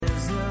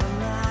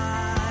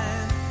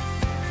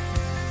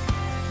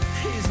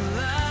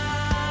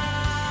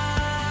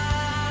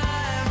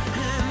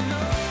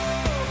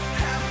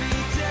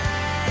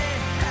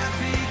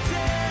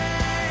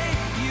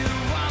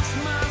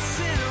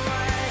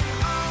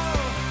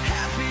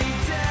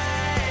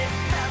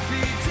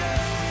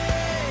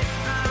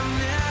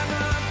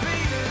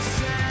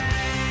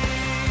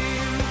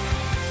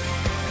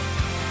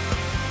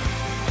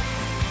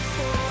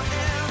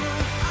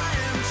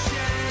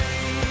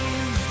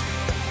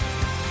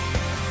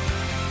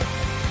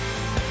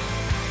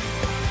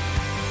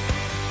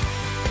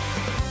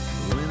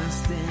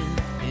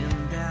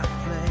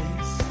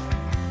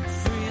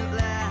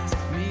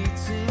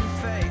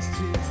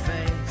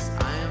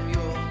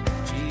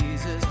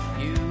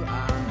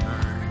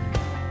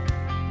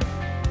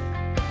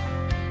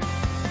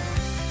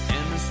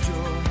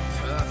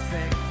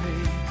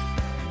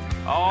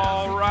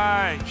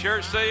right,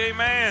 church, say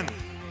amen.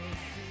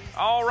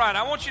 All right,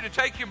 I want you to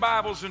take your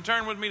Bibles and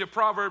turn with me to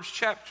Proverbs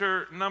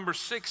chapter number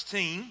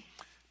 16.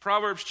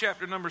 Proverbs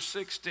chapter number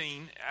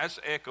 16.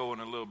 That's echoing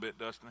a little bit,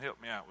 Dustin. Help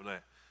me out with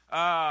that.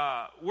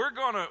 We're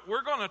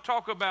gonna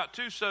talk about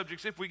two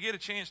subjects if we get a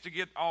chance to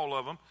get all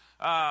of them.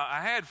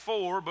 I had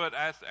four, but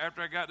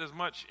after I got as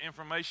much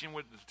information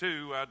with the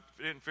two, I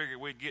didn't figure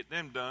we'd get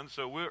them done.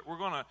 So we're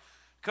going to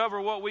cover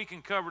what we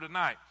can cover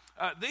tonight.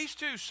 These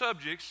two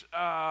subjects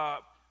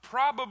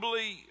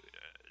probably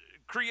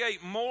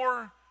create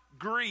more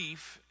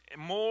grief,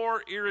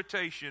 more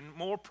irritation,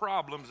 more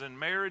problems in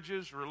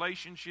marriages,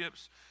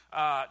 relationships,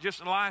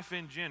 just life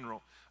in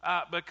general.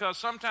 Because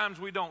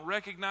sometimes we don't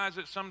recognize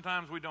it,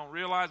 sometimes we don't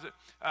realize it.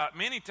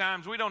 Many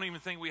times we don't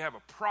even think we have a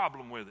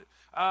problem with it.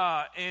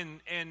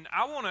 And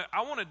I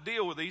want to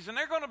deal with these, and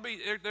they're going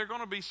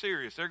to be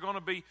serious. They're going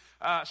to be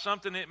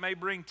something that may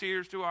bring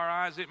tears to our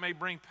eyes. It may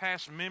bring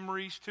past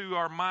memories to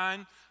our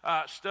mind,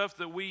 stuff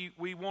that we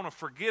want to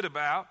forget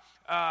about,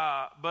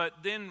 but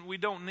then we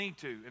don't need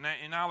to.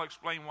 And I'll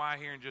explain why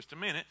here in just a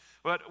minute.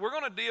 But we're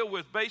going to deal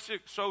with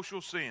basic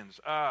social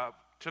sins.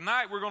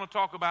 Tonight we're going to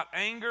talk about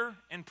anger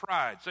and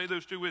pride. Say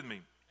those two with me.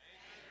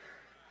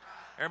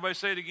 Everybody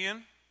say it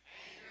again.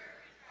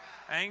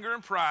 Anger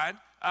and pride.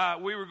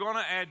 We were going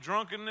to add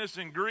drunkenness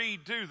and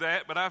greed to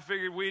that, but I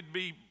figured we'd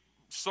be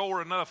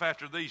sore enough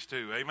after these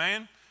two.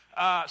 Amen.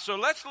 So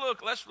let's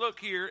look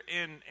here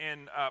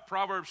in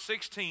Proverbs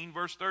 16,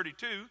 verse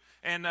 32.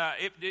 And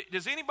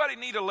does anybody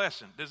need a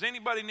lesson? Does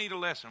anybody need a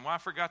lesson? Well, I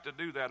forgot to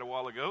do that a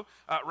while ago.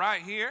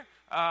 Right here,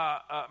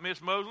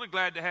 Miss Mosley,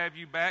 glad to have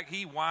you back.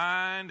 He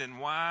whined and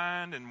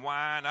whined and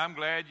whined. I'm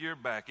glad you're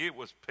back. It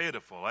was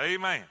pitiful.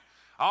 Amen.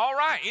 All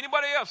right.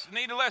 Anybody else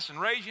need a lesson?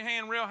 Raise your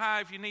hand real high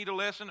if you need a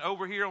lesson.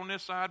 Over here on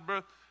this side,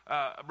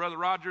 Brother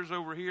Rogers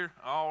over here.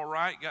 All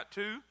right. Got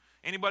two.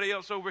 Anybody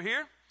else over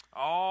here?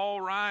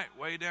 All right.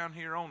 Way down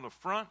here on the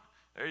front.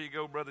 There you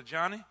go, Brother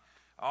Johnny.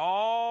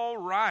 All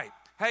right.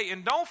 Hey,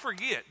 and don't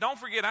forget,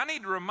 I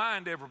need to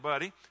remind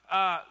everybody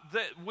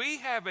that we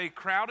have a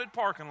crowded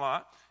parking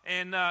lot,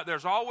 and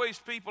there's always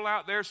people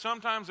out there.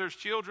 Sometimes there's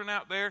children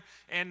out there,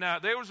 and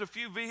there was a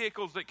few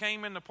vehicles that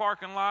came in the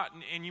parking lot,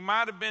 and you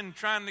might have been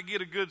trying to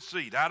get a good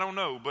seat. I don't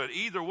know, but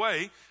either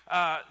way,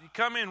 you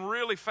come in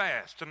really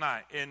fast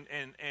tonight, and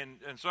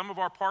some of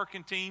our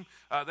parking team,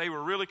 they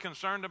were really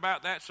concerned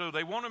about that, so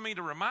they wanted me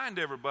to remind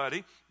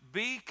everybody,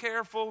 be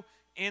careful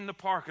in the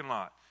parking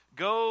lot.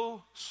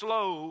 Go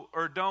slow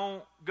or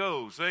don't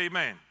go. Say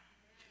amen.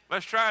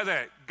 Let's try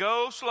that.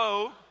 Go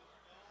slow.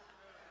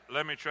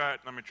 Let me try it.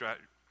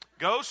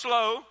 Go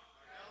slow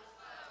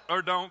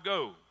or don't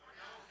go.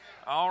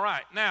 All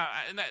right. Now,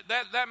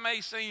 that may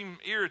seem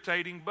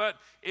irritating, but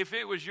if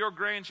it was your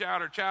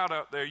grandchild or child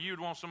up there, you'd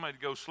want somebody to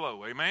go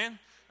slow. Amen?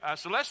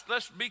 So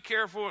let's be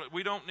careful.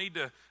 We don't need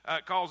to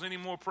cause any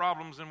more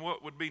problems than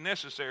what would be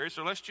necessary.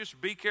 So let's just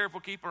be careful,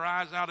 keep our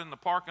eyes out in the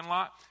parking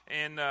lot,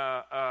 and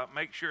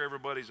make sure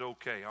everybody's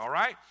okay. All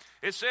right?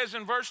 It says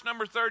in verse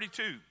number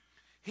 32,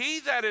 he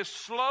that is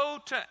slow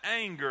to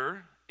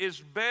anger is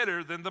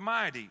better than the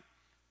mighty,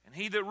 and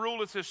he that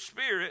ruleth his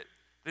spirit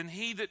than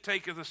he that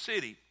taketh a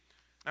city.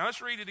 Now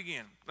let's read it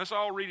again. Let's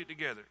all read it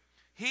together.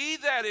 He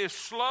that is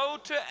slow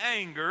to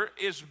anger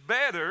is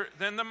better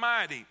than the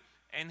mighty,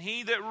 and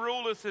he that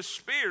ruleth his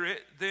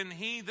spirit than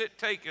he that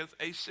taketh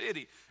a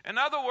city. In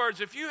other words,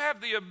 if you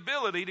have the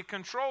ability to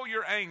control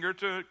your anger,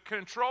 to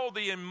control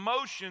the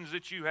emotions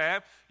that you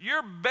have,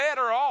 you're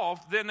better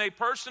off than a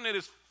person that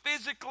is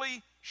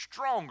physically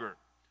stronger.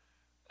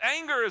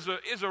 Anger is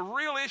a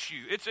real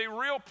issue. It's a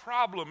real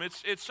problem.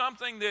 It's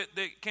something that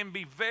can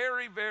be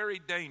very, very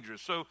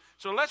dangerous. So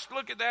let's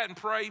look at that and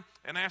pray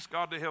and ask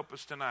God to help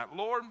us tonight.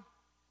 Lord,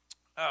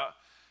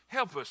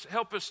 help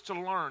us to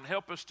learn,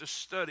 help us to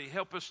study,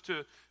 help us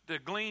to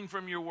glean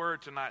from your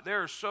word tonight.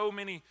 There are so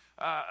many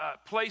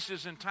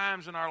places and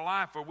times in our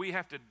life where we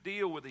have to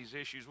deal with these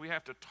issues. We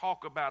have to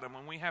talk about them,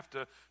 and we have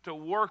to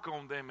work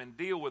on them and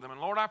deal with them.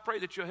 And Lord, I pray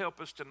that you'll help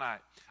us tonight.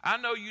 I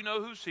know you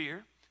know who's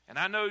here, and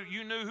I know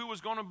you knew who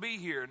was going to be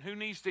here and who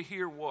needs to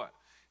hear what.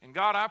 And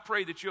God, I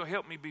pray that you'll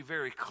help me be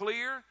very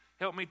clear.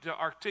 Help me to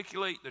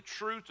articulate the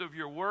truth of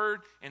your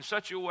word in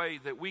such a way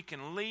that we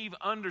can leave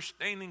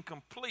understanding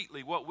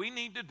completely what we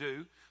need to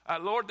do.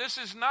 Lord, this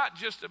is not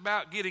just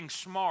about getting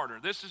smarter.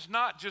 This is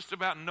not just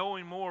about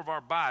knowing more of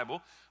our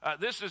Bible.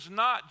 This is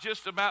not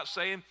just about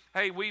saying,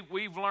 hey,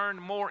 we've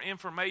learned more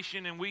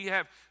information and we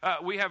have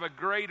a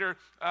greater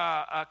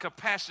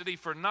capacity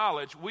for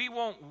knowledge. We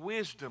want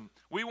wisdom.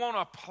 We want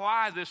to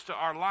apply this to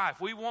our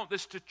life. We want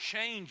this to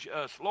change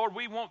us. Lord,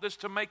 we want this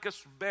to make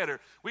us better.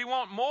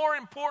 More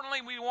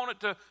importantly, we want it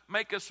to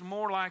make us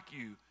more like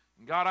you.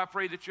 And God, I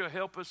pray that you'll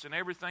help us in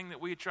everything that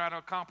we try to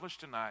accomplish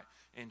tonight.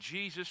 In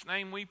Jesus'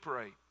 name we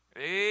pray.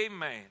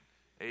 Amen.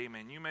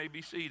 Amen. You may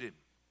be seated.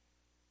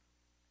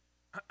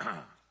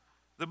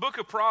 The book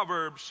of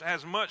Proverbs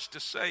has much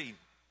to say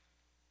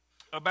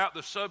about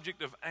the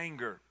subject of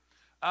anger.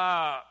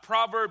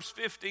 Proverbs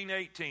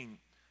 15:18.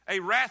 A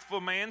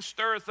wrathful man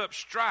stirreth up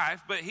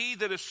strife, but he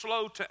that is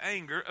slow to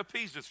anger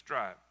appeaseth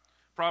strife.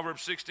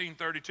 Proverbs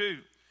 16:32.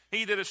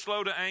 He that is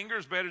slow to anger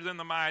is better than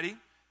the mighty.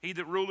 He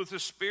that ruleth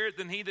his spirit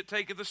than he that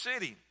taketh the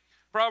city.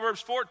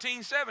 Proverbs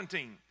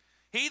 14:17.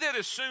 He that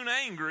is soon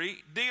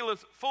angry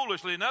dealeth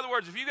foolishly. In other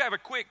words, if you have a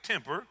quick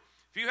temper,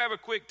 you're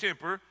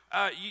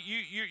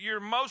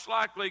most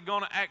likely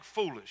going to act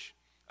foolish.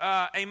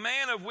 A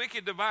man of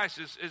wicked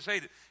devices is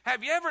hated.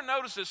 Have you ever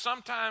noticed that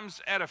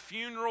sometimes at a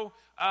funeral,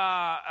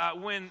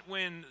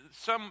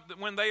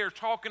 when they are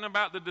talking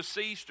about the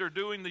deceased or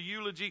doing the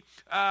eulogy,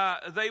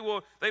 they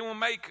will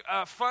make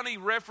funny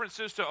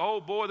references to,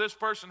 oh boy, this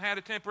person had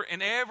a temper,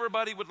 and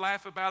everybody would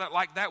laugh about it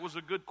like that was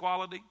a good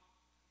quality.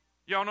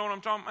 Y'all know what I'm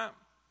talking about?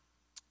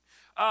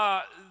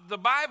 The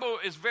Bible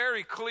is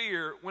very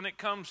clear when it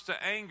comes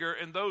to anger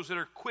and those that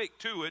are quick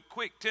to it,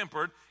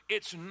 quick-tempered.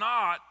 It's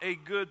not a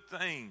good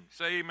thing.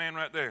 Say amen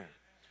right there.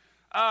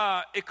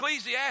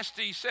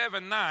 Ecclesiastes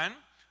 7:9,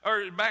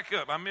 or back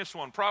up, I missed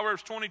one.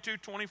 Proverbs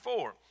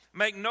 22:24.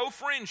 Make no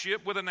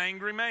friendship with an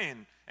angry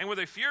man, and with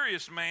a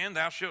furious man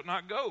thou shalt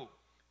not go.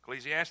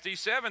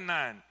 Ecclesiastes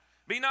 7:9.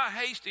 Be not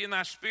hasty in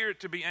thy spirit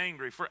to be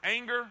angry, for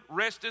anger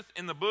resteth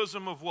in the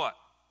bosom of what?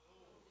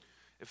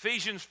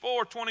 Ephesians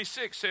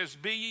 4:26 says,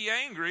 be ye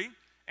angry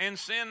and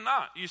sin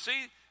not. You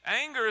see,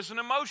 anger is an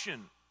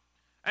emotion.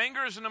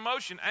 Anger is an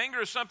emotion. Anger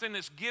is something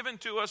that's given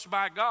to us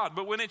by God.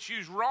 But when it's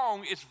used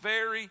wrong, it's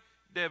very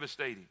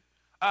devastating.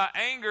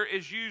 Anger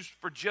is used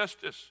for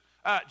justice.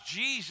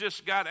 Jesus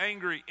got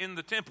angry in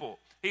the temple.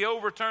 He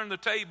overturned the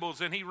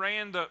tables and he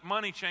ran the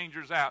money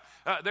changers out.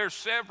 There's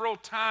several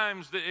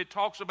times that it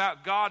talks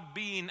about God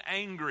being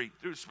angry,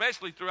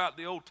 especially throughout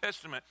the Old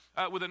Testament,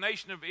 with the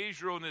nation of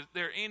Israel and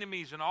their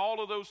enemies and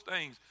all of those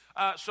things.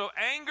 So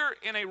anger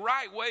in a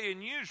right way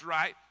and used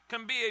right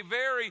can be a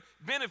very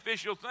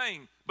beneficial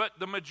thing, but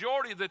the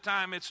majority of the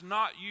time it's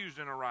not used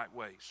in a right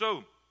way.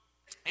 So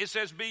it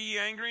says, be ye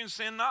angry and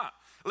sin not.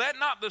 Let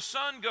not the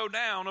sun go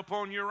down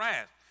upon your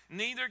wrath,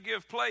 neither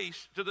give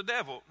place to the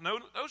devil. No,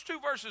 those two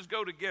verses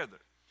go together.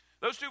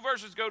 Those two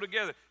verses go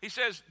together. He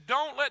says,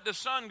 don't let the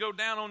sun go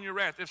down on your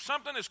wrath. If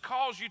something has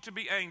caused you to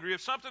be angry,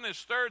 if something has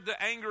stirred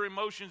the anger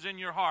emotions in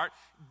your heart,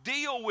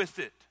 deal with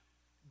it.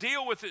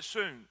 Deal with it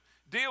soon.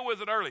 Deal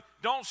with it early.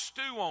 Don't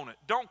stew on it.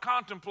 Don't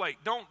contemplate.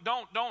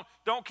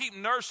 Don't keep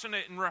nursing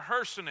it and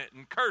rehearsing it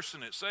and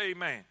cursing it. Say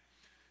amen.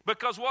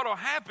 Because what will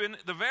happen,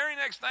 the very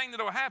next thing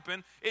that will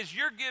happen is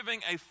you're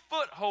giving a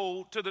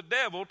foothold to the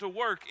devil to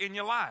work in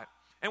your life.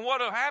 And what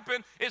will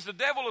happen is the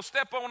devil will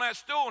step on that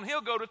stool and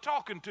he'll go to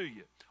talking to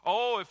you.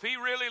 Oh, if he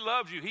really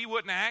loves you, he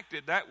wouldn't have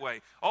acted that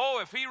way. Oh,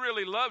 if he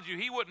really loved you,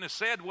 he wouldn't have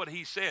said what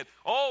he said.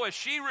 Oh, if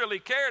she really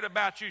cared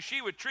about you,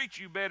 she would treat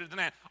you better than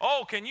that.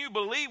 Oh, can you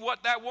believe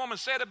what that woman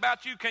said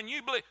about you? Can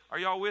you believe? Are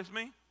y'all with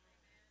me?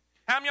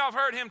 How many of y'all have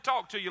heard him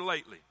talk to you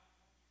lately?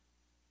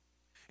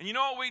 And you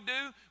know what we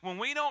do? When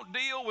we don't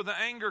deal with the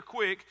anger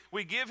quick,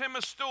 we give him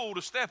a stool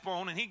to step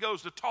on and he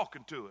goes to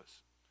talking to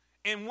us.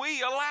 And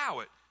we allow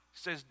it. He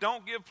says,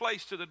 don't give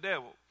place to the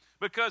devil.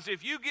 Because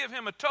if you give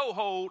him a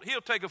toehold, he'll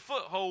take a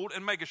foothold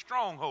and make a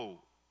stronghold.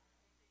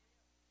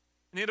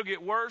 And it'll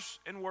get worse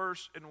and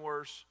worse and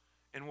worse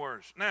and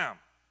worse. Now,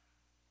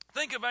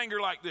 think of anger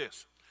like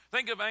this.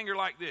 Think of anger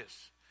like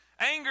this.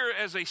 Anger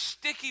as a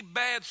sticky,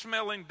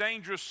 bad-smelling,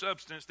 dangerous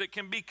substance that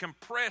can be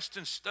compressed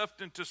and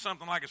stuffed into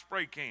something like a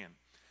spray can.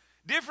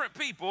 Different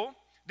people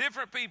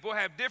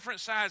have different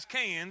size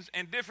cans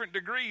and different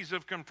degrees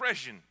of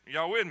compression.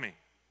 Y'all with me?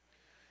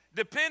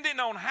 Depending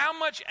on how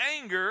much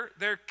anger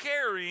they're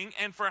carrying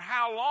and for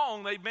how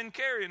long they've been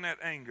carrying that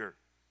anger.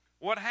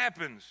 What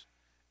happens?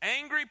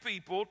 Angry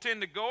people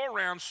tend to go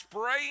around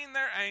spraying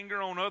their anger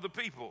on other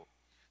people.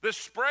 The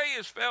spray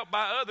is felt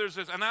by others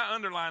as, and I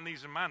underline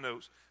these in my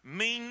notes,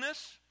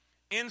 meanness,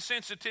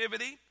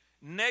 insensitivity,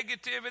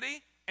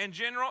 negativity, and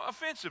general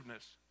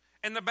offensiveness.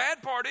 And the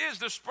bad part is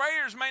the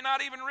sprayers may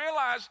not even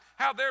realize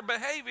how they're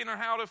behaving or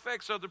how it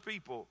affects other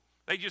people.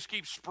 They just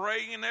keep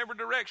spraying in every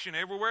direction,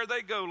 everywhere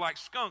they go, like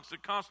skunks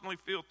that constantly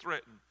feel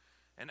threatened.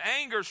 And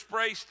anger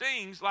spray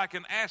stings like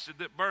an acid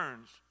that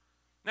burns.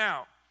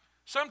 Now,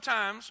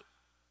 sometimes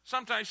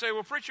you say,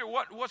 well, preacher,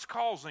 what's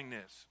causing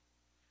this?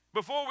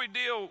 Before we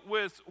deal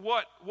with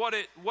what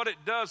it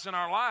does in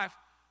our life,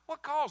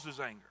 what causes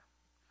anger?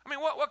 I mean,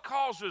 what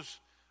causes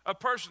a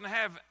person to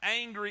have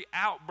angry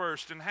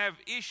outbursts and have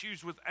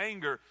issues with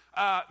anger?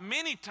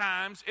 Many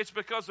times it's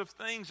because of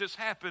things that's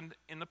happened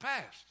in the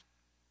past.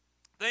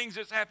 Things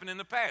that's happened in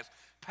the past.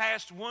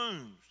 Past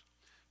wounds,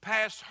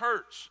 past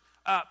hurts,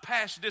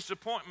 past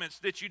disappointments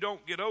that you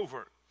don't get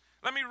over.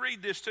 Let me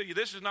read this to you.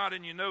 This is not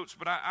in your notes,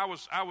 but I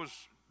was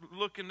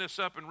looking this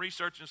up and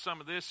researching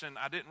some of this, and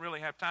I didn't really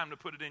have time to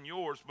put it in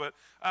yours. But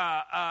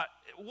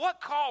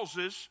what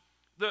causes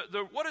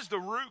what is the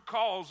root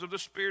cause of the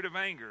spirit of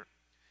anger?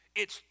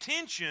 It's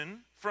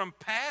tension from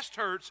past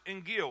hurts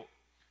and guilt.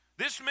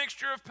 This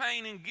mixture of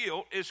pain and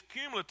guilt is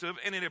cumulative,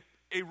 and it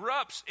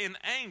erupts in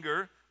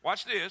anger.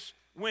 Watch this.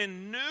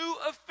 When new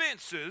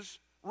offenses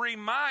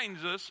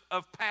reminds us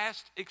of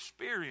past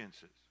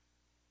experiences.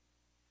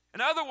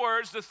 In other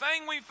words, the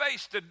thing we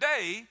face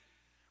today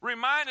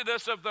reminded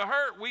us of the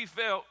hurt we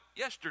felt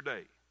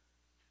yesterday.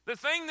 The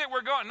thing that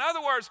we're going, in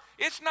other words,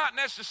 it's not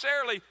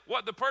necessarily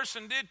what the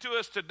person did to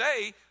us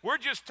today. We're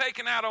just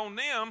taking out on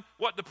them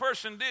what the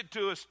person did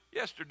to us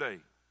yesterday.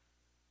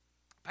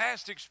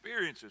 Past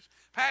experiences,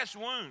 past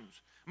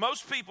wounds.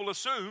 Most people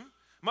assume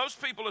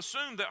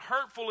that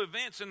hurtful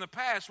events in the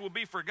past will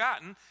be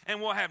forgotten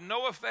and will have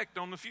no effect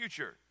on the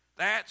future.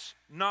 That's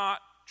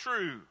not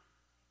true.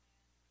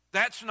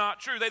 That's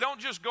not true. They don't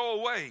just go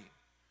away.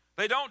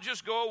 They don't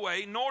just go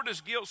away, nor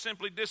does guilt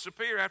simply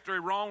disappear after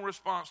a wrong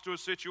response to a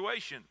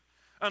situation.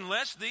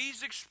 Unless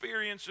these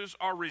experiences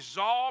are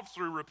resolved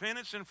through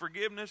repentance and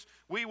forgiveness,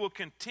 we will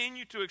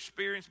continue to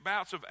experience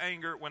bouts of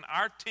anger when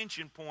our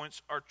tension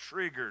points are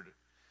triggered.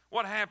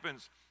 What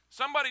happens?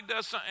 Somebody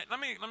does something. Let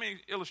me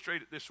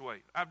illustrate it this way.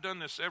 I've done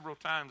this several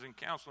times in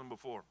counseling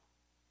before.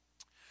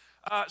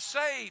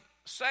 Say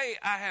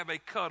I have a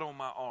cut on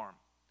my arm.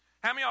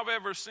 How many of y'all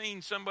have ever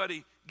seen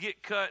somebody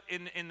get cut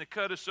and the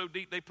cut is so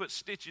deep they put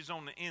stitches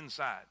on the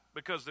inside?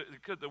 Because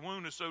the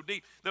wound is so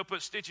deep, they'll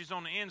put stitches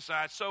on the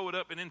inside, sew it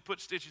up, and then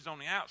put stitches on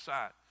the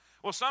outside.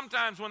 Well,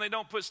 sometimes when they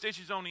don't put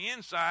stitches on the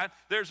inside,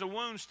 there's a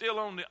wound still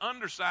on the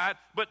underside,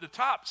 but the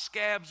top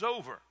scabs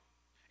over.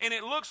 And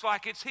it looks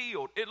like it's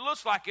healed. It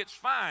looks like it's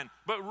fine.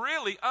 But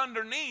really,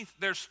 underneath,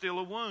 there's still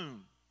a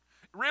wound.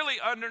 Really,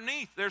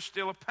 underneath, there's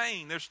still a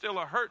pain. There's still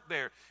a hurt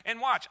there. And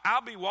watch,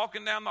 I'll be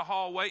walking down the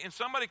hallway, and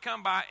somebody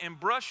come by and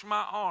brush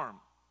my arm.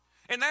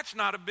 And that's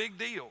not a big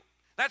deal.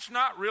 That's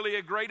not really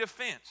a great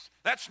offense.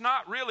 That's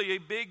not really a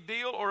big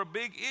deal or a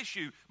big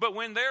issue. But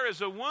when there is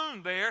a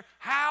wound there,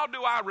 how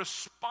do I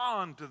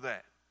respond to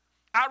that?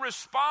 I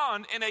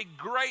respond in a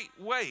great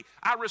way.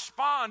 I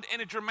respond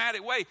in a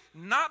dramatic way,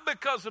 not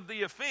because of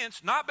the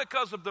offense, not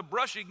because of the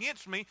brush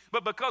against me,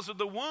 but because of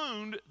the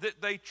wound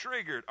that they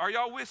triggered. Are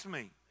y'all with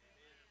me?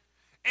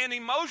 And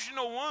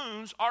emotional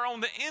wounds are on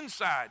the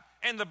inside.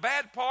 And the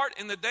bad part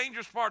and the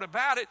dangerous part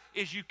about it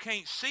is you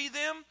can't see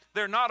them.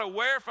 They're not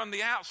aware from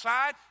the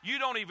outside. You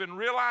don't even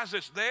realize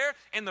it's there.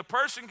 And the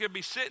person could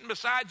be sitting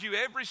beside you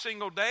every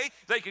single day.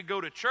 They could go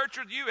to church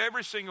with you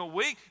every single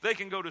week. They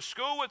can go to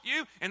school with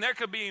you. And there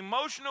could be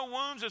emotional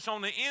wounds that's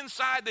on the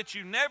inside that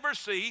you never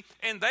see.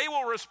 And they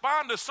will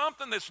respond to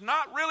something that's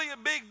not really a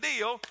big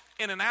deal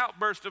in an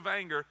outburst of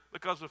anger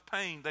because of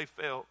pain they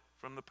felt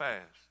from the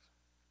past.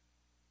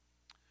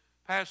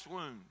 Past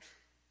wounds,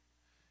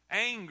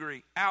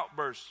 angry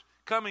outbursts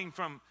coming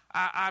from.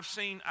 I've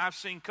seen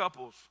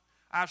couples.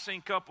 I've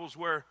seen couples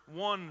where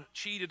one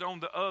cheated on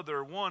the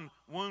other, one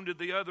wounded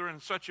the other in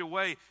such a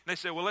way. And they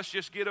say, well, let's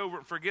just get over it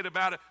and forget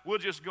about it. We'll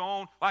just go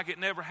on like it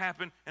never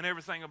happened and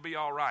everything will be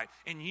all right.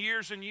 And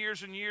years and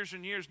years and years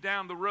and years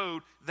down the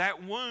road,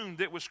 that wound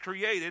that was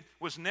created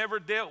was never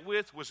dealt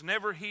with, was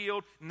never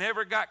healed,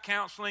 never got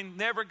counseling,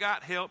 never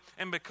got help.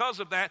 And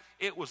because of that,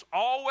 it was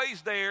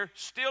always there,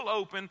 still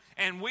open,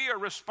 and we are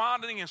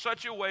responding in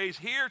such a ways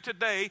here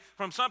today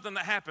from something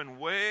that happened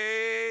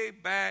way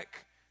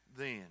back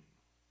then.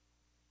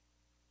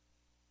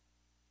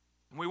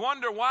 And we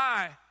wonder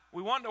why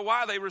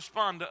they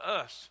respond to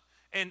us.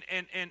 And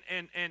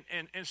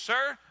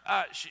sir,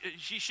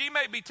 she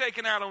may be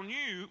taking out on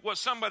you what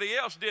somebody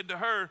else did to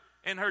her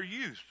in her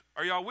youth.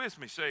 Are y'all with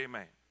me? Say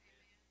amen.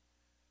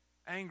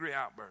 Angry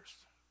outbursts,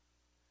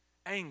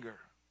 anger,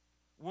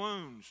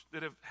 wounds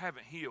that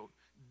haven't healed,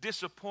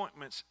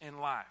 disappointments in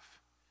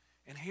life.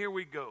 And here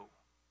we go.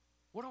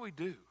 What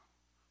do?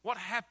 What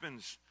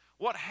happens?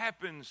 What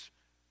happens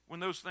when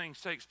those things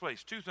take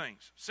place? Two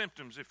things,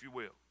 symptoms, if you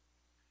will.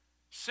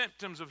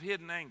 Symptoms of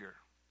hidden anger.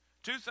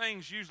 Two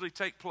things usually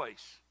take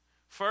place.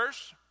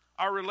 First,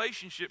 our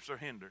relationships are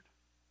hindered.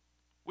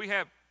 We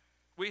have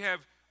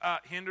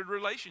hindered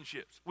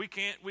relationships. We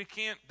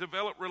can't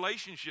develop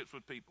relationships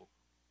with people.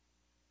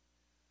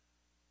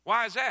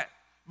 Why is that?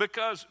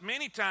 Because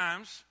many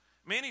times,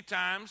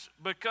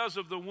 because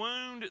of the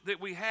wound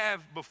that we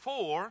have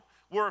before,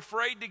 we're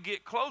afraid to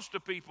get close to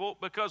people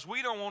because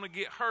we don't want to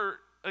get hurt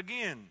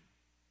again.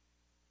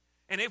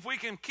 And if we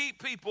can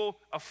keep people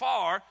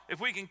afar, if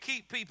we can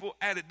keep people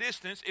at a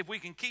distance, if we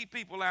can keep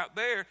people out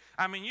there,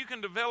 I mean, you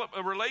can develop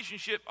a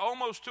relationship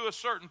almost to a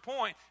certain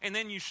point, and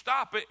then you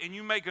stop it and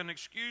you make an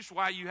excuse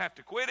why you have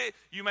to quit it.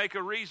 You make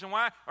a reason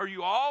why, or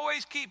you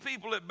always keep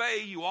people at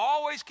bay. You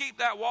always keep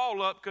that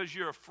wall up because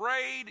you're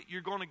afraid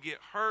you're going to get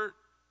hurt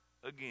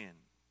again.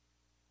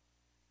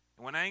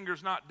 And when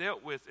anger's not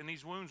dealt with and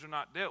these wounds are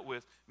not dealt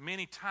with,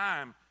 many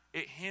times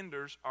it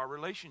hinders our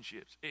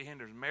relationships. It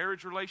hinders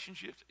marriage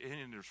relationships. It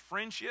hinders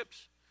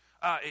friendships.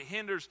 It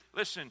hinders,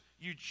 listen,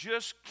 you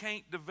just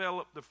can't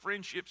develop the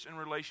friendships and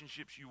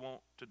relationships you want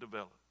to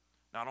develop.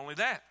 Not only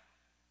that,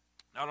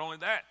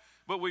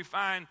 but we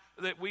find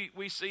that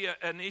we see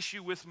an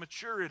issue with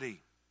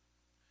maturity.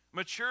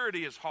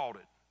 Maturity is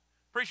halted.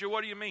 Preacher,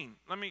 what do you mean?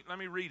 Let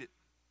me read it.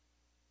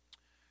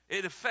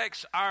 It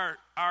affects our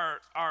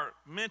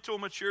mental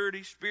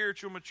maturity,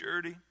 spiritual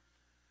maturity.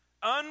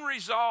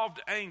 Unresolved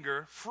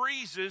anger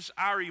freezes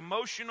our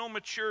emotional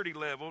maturity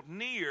level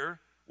near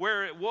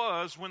where it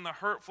was when the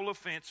hurtful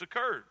offense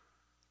occurred.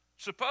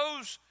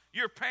 Suppose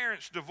your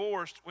parents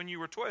divorced when you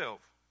were 12.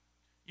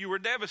 You were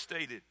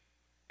devastated,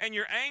 and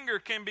your anger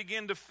can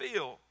begin to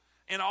fill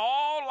in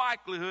all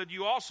likelihood,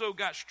 you also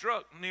got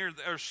stuck near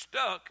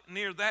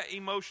that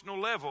emotional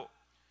level.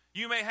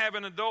 You may have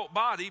an adult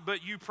body,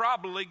 but you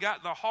probably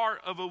got the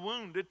heart of a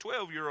wounded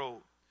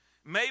 12-year-old.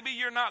 Maybe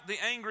you're not the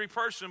angry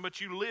person,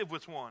 but you live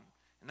with one.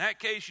 In that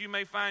case, you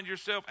may find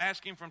yourself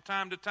asking from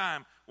time to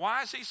time,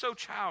 why is he so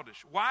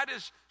childish? Why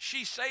does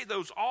she say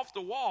those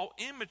off-the-wall,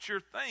 immature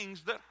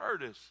things that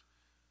hurt us?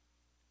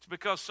 It's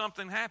because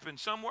something happened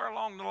somewhere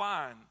along the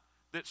line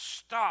that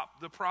stopped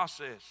the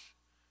process,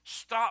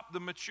 stopped the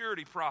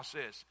maturity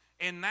process.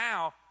 And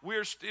now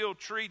we're still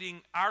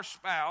treating our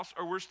spouse,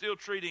 or we're still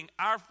treating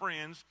our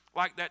friends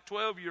like that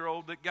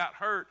 12-year-old that got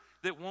hurt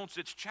that wants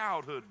its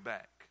childhood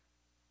back.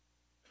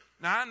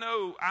 Now,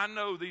 I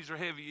know these are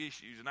heavy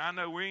issues, and I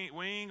know we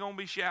ain't going to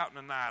be shouting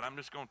tonight. I'm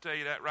just going to tell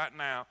you that right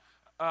now.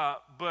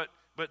 But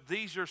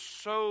these are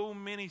so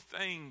many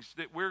things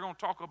that we're going to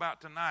talk about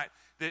tonight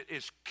that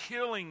is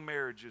killing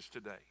marriages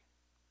today.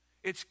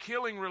 It's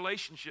killing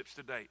relationships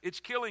today. It's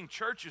killing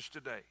churches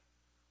today.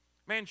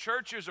 Man,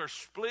 churches are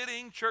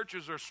splitting,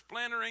 churches are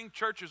splintering,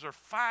 churches are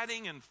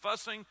fighting and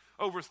fussing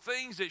over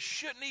things that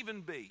shouldn't even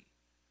be.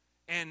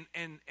 And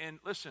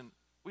listen,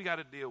 we got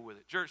to deal with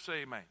it. Church,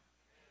 say amen.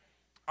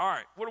 All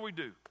right, what do we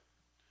do?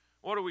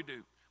 What do we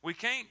do? We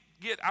can't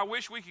I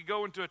wish we could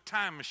go into a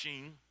time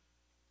machine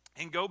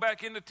and go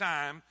back into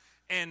time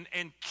and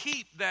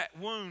keep that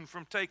wound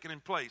from taking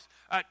place.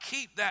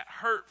 Keep that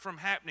hurt from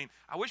happening.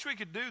 I wish we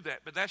could do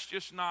that, but that's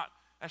just not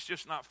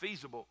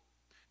feasible.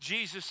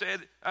 Jesus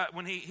said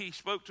when he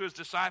spoke to his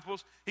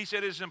disciples, he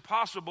said, it's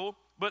impossible,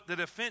 but that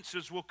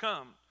offenses will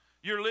come.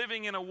 You're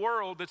living in a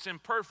world that's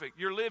imperfect.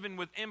 You're living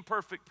with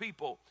imperfect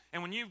people.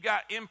 And when you've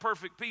got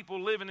imperfect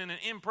people living in an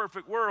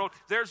imperfect world,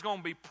 there's going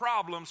to be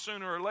problems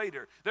sooner or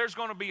later. There's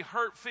going to be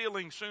hurt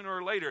feelings sooner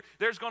or later.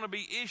 There's going to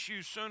be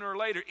issues sooner or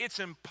later. It's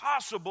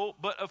impossible,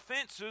 but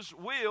offenses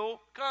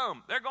will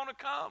come. They're going to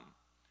come.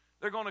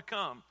 They're going to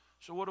come.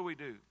 So what do we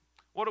do?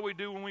 What do we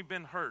do when we've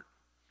been hurt?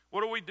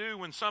 What do we do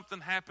when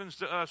something happens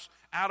to us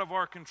out of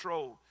our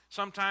control?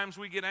 Sometimes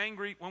we get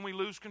angry when we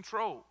lose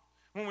control,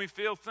 when we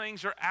feel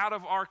things are out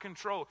of our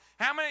control.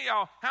 How many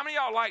of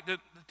y'all like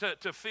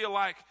to feel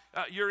like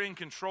you're in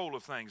control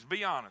of things?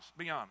 Be honest.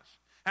 Be honest.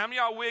 How many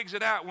of y'all wigs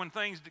it out when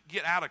things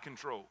get out of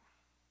control?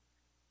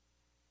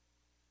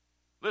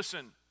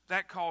 Listen,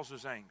 that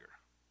causes anger.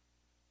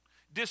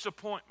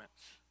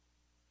 Disappointments.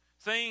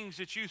 Things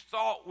that you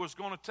thought was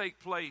going to take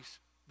place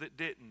that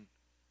didn't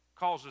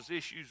causes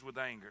issues with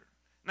anger.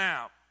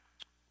 Now,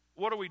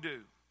 what do we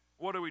do?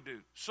 What do we do?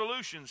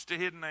 Solutions to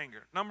hidden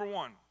anger. Number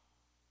one,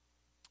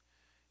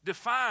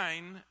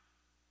 define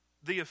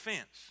the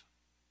offense.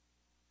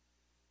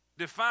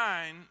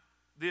 Define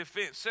the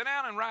offense. Sit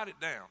down and write it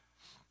down.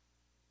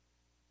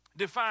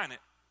 Define it.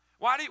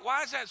 Why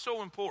is that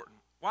so important?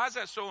 Why is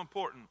that so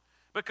important?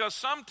 Because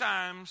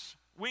sometimes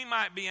we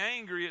might be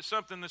angry at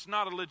something that's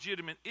not a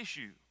legitimate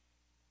issue.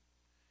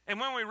 And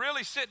when we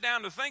really sit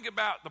down to think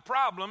about the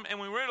problem and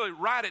we really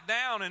write it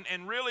down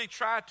and really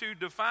try to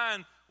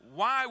define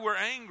why we're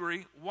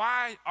angry,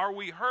 why are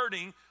we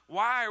hurting,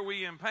 why are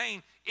we in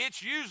pain,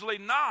 it's usually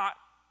not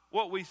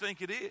what we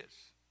think it is.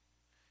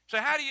 So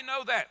how do you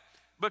know that?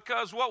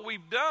 Because what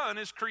we've done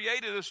is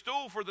created a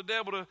stool for the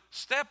devil to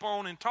step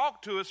on and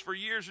talk to us for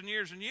years and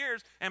years and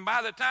years. And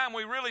by the time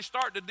we really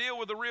start to deal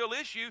with the real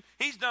issue,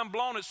 he's done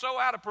blown it so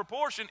out of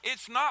proportion,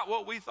 it's not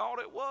what we thought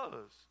it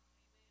was.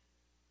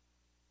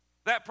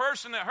 That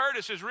person that hurt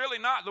us is really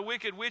not the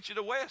wicked witch of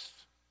the West.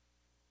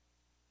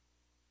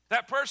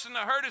 That person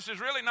that hurt us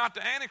is really not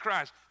the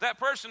Antichrist. That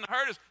person that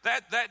hurt us,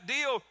 that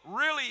deal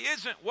really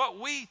isn't what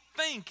we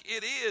think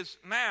it is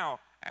now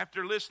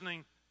after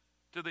listening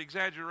to the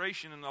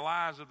exaggeration and the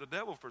lies of the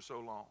devil for so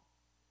long.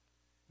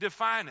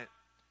 Define it.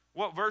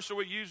 What verse are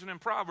we using in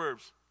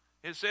Proverbs?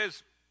 It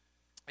says,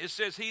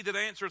 he that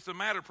answereth the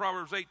matter,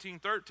 Proverbs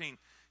 18:13,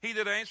 he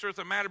that answereth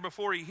the matter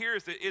before he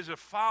heareth it is a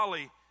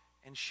folly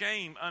and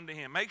shame unto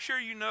him. Make sure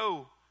you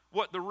know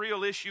what the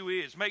real issue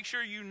is. Make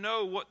sure you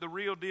know what the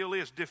real deal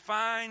is.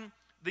 Define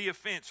the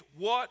offense.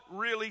 What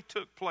really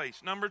took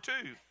place? Number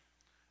two,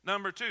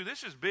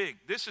 this is big.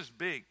 This is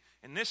big.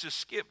 And this is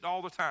skipped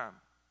all the time.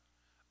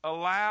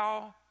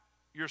 Allow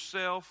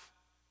yourself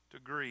to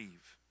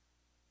grieve.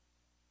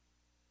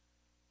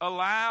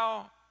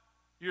 Allow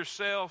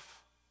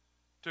yourself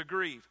to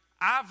grieve.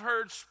 I've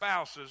heard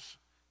spouses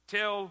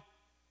tell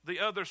the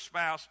other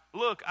spouse,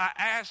 look, I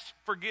asked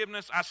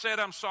forgiveness. I said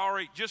I'm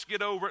sorry. Just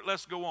get over it.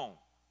 Let's go on.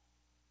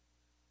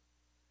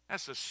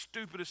 That's the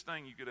stupidest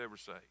thing you could ever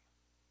say.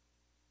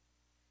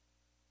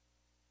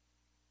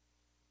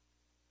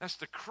 That's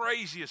the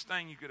craziest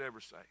thing you could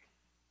ever say.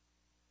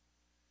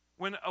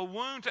 When a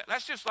wound,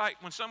 that's just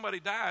like when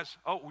somebody dies,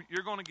 oh,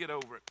 you're going to get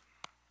over it.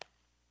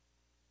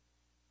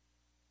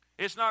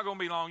 It's not going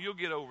to be long. You'll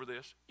get over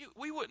this.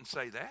 We wouldn't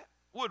say that,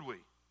 would we?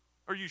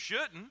 Or you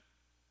shouldn't.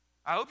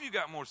 I hope you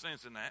got more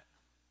sense than that.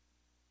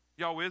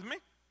 Y'all with me?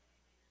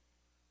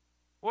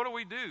 What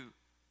do?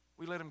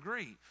 We let them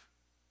grieve.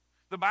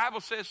 The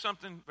Bible says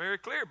something very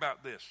clear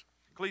about this.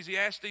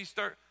 Ecclesiastes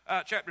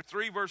chapter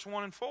 3, verse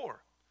 1 and 4.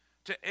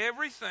 To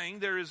everything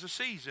there is a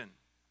season,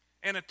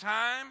 and a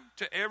time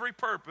to every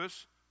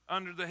purpose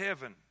under the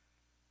heaven.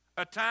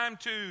 A time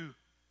to,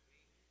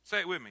 say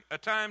it with me, a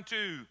time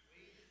to,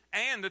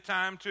 and a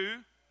time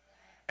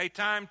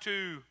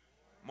to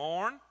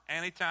mourn,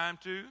 and a time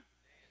to,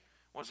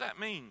 what does that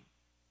mean?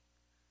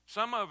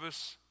 Some of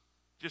us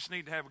just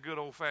need to have a good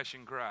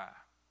old-fashioned cry.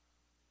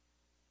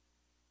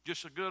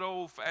 Just a good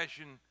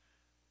old-fashioned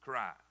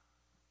cry.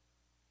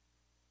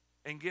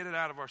 And get it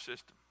out of our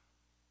system.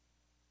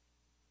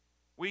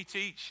 We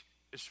teach,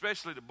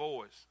 especially the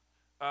boys.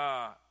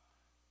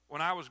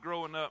 When I was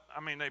growing up,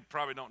 I mean, they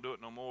probably don't do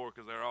it no more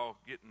because they're all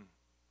getting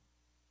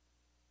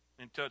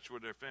in touch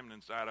with their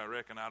feminine side, I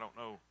reckon. I don't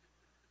know.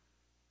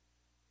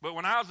 But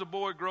when I was a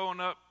boy growing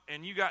up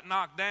and you got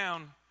knocked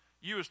down,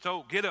 you was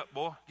told, get up,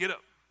 boy, get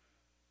up.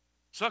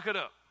 Suck it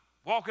up.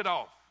 Walk it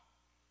off.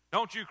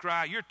 Don't you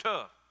cry. You're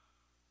tough.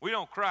 We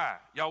don't cry.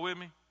 Y'all with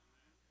me?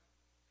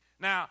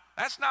 Now,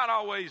 that's not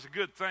always a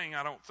good thing,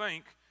 I don't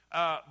think.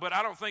 But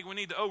I don't think we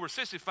need to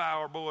over-sissify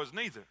our boys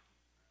neither.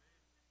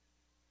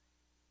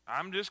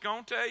 I'm just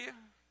going to tell you.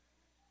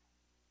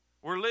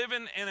 We're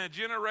living in a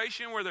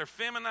generation where they're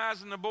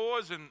feminizing the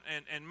boys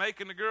and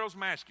making the girls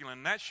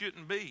masculine. That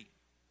shouldn't be.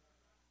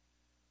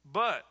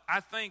 But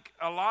I think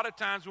a lot of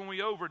times when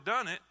we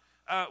overdone it,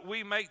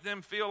 we make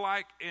them feel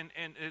like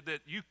that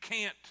you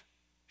can't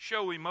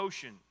show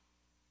emotion.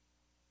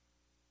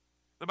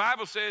 The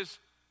Bible says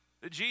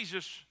that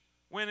Jesus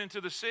went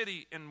into the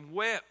city and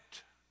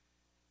wept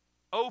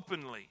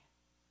openly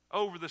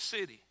over the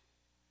city.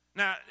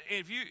 Now,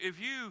 if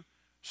you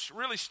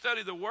really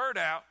study the word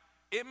out,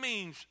 it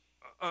means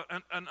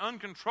an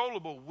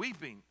uncontrollable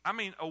weeping. I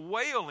mean, a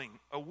wailing,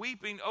 a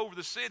weeping over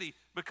the city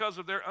because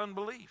of their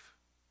unbelief.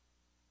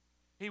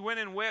 He went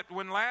and wept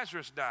when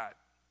Lazarus died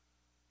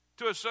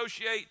to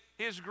associate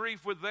his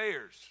grief with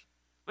theirs.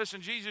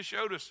 Listen, Jesus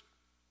showed us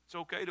it's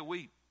okay to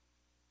weep.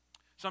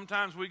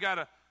 Sometimes we got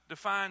to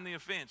define the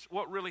offense.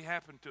 What really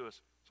happened to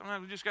us?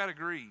 Sometimes we just got to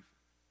grieve.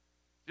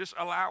 Just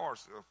allow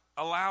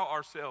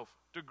ourselves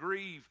to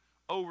grieve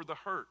over the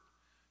hurt.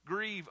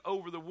 Grieve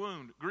over the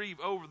wound. Grieve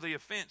over the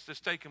offense that's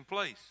taken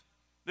place.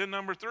 Then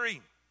number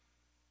three,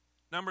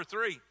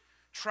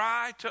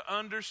 try to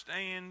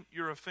understand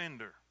your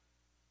offender.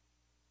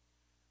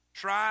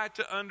 Try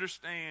to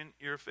understand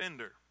your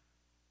offender.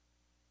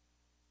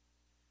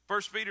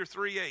 1 Peter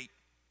 3:8.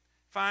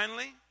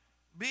 Finally,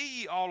 be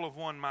ye all of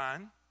one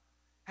mind,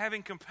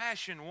 having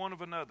compassion one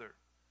of another.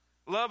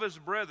 Love as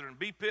brethren,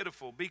 be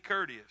pitiful, be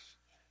courteous,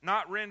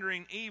 not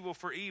rendering evil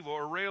for evil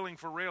or railing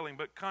for railing,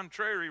 but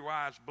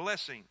contrariwise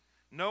blessing,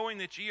 knowing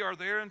that ye are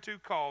thereunto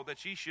called,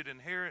 that ye should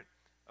inherit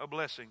a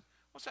blessing.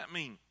 What's that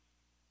mean?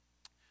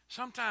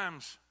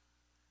 Sometimes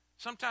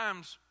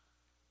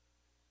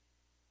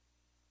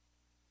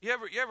you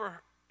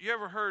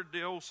ever heard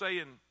the old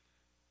saying,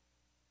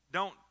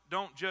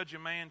 don't judge a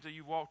man till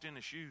you walked in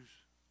his shoes?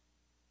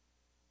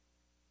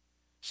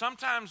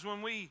 Sometimes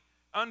when we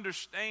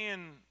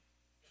understand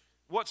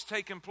what's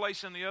taking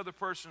place in the other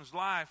person's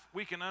life,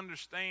 we can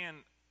understand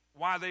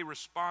why they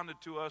responded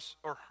to us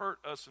or hurt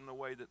us in the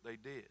way that they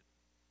did.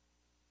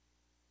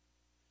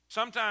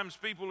 Sometimes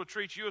people will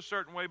treat you a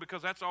certain way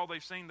because that's all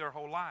they've seen their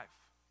whole life.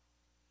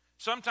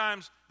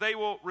 Sometimes they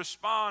will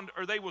respond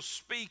or they will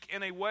speak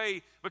in a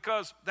way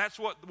because that's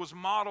what was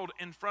modeled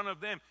in front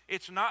of them.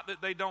 It's not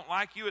that they don't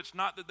like you. It's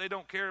not that they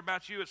don't care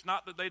about you. It's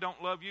not that they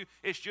don't love you.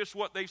 It's just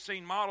what they've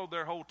seen modeled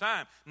their whole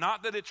time.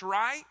 Not that it's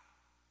right.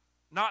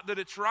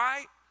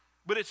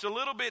 But it's a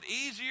little bit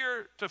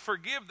easier to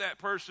forgive that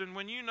person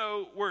when you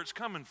know where it's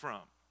coming from.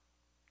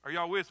 Are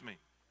y'all with me?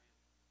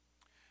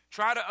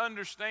 Try to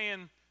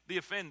understand the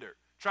offender.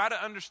 Try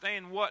to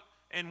understand what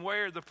and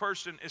where the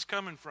person is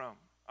coming from.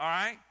 All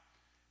right?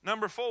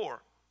 Number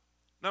four.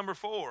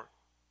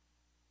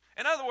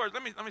 In other words,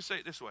 let me say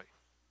it this way.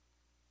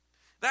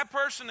 That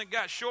person that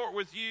got short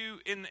with you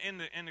in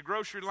the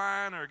grocery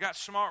line or got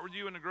smart with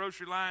you in the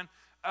grocery line,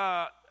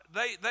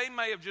 they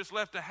may have just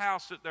left a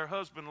house that their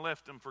husband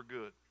left them for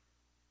good.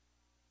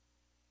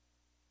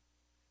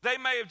 They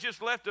may have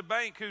just left a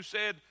bank who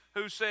said,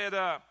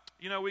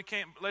 we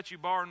can't let you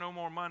borrow no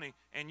more money,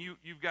 and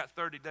you've got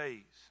 30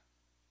 days.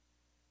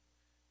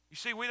 You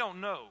see, we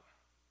don't know.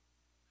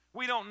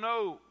 We don't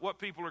know what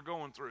people are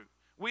going through.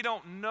 We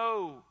don't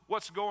know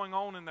what's going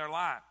on in their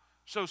life.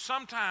 So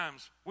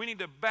sometimes we need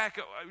to back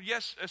up.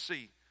 Yes, let's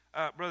see.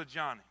 Brother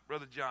Johnny,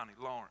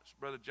 Lawrence,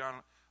 Brother Johnny.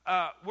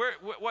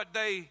 What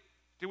day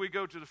did we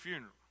go to the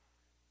funeral?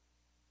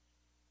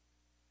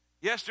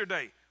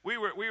 Yesterday. We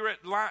were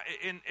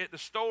at the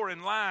store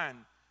in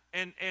line,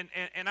 and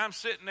I'm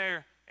sitting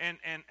there, and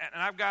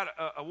I've got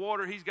a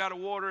water. He's got a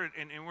water,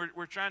 and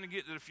we're trying to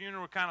get to the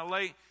funeral. We're kind of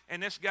late,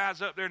 and this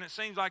guy's up there, and it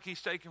seems like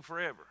he's taking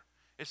forever.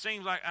 It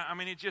seems like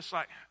it's just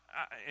like,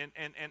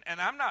 and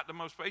I'm not the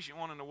most patient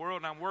one in the world,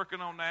 and I'm working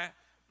on that,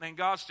 and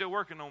God's still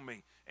working on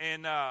me,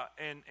 and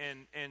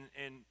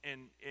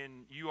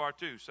you are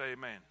too. Say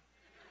amen.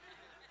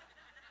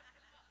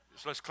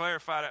 So let's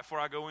clarify that before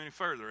I go any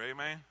further.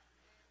 Amen.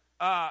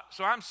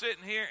 So I'm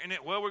sitting here, and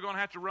we're going to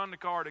have to run the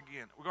card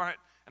again.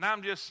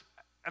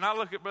 And I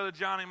look at Brother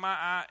Johnny in my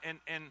eye,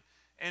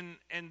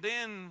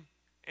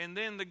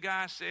 then the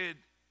guy said,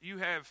 "You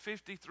have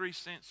 53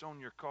 cents on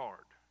your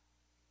card."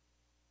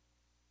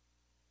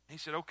 He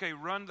said, "Okay,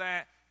 run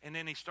that." And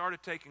then he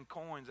started taking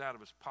coins out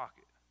of his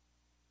pocket.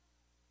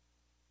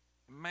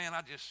 Man,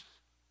 I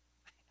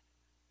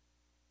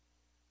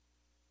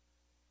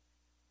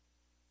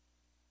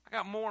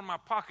got more in my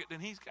pocket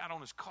than he's got on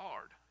his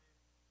card.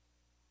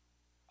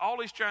 All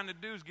he's trying to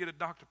do is get a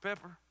Dr.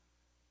 Pepper.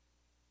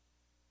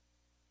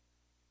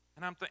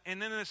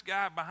 And then this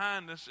guy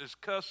behind us is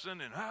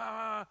cussing and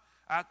I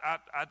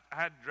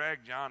had to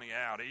drag Johnny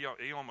out.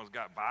 He almost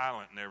got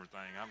violent and everything.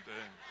 I'm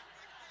telling you.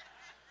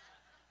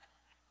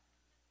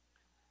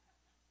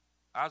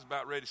 I was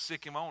about ready to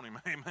sick him on him,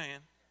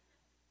 amen.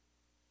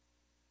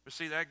 But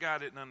see, that guy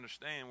didn't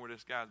understand where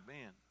this guy's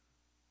been.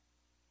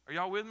 Are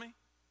y'all with me?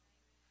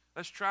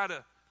 Let's try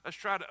to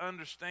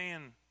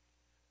understand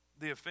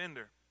the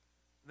offender.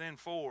 Then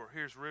 4,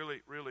 here's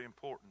really, really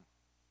important.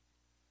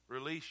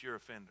 Release your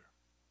offender.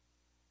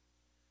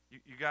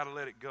 You got to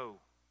let it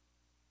go.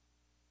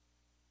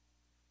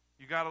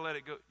 You got to let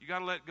it go. You got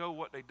to let go of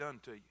what they done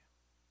to you.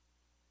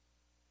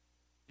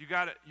 You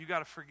got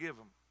to forgive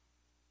them.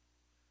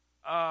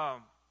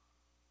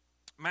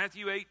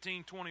 Matthew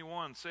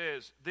 18:21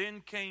 says,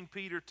 "Then came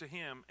Peter to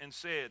him and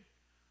said,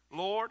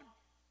 Lord,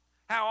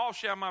 how oft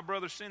shall my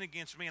brother sin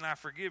against me and I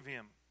forgive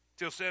him?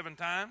 Till 7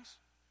 times?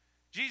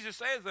 Jesus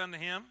saith unto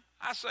him,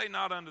 I say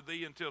not unto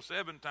thee until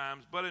 7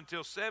 times, but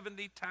until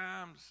 70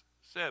 times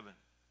 7.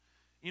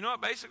 You know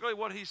what? Basically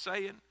what he's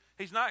saying,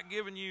 he's not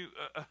giving you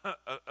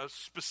a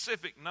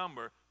specific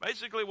number.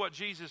 Basically what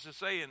Jesus is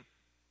saying,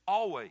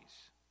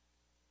 always.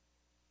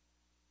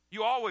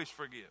 You always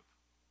forgive.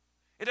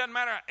 It doesn't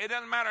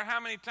matter how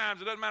many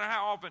times. It doesn't matter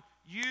how often.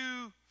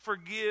 You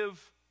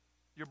forgive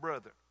your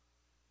brother.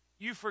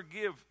 You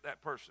forgive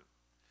that person.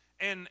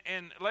 And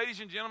ladies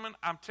and gentlemen,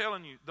 I'm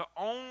telling you, the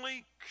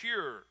only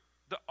cure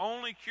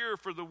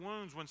for the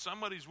wounds when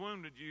somebody's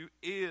wounded you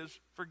is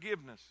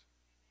forgiveness.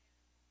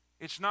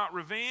 It's not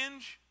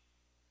revenge.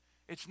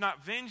 It's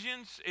not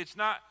vengeance. It's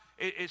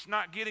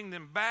not getting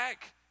them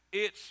back.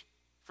 It's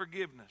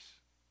forgiveness.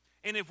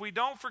 And if we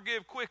don't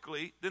forgive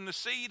quickly, then the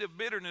seed of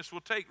bitterness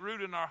will take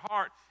root in our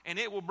heart, and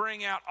it will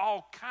bring out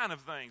all kind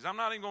of things. I'm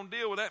not even going to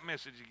deal with that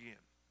message again.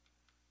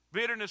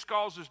 Bitterness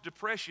causes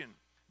depression.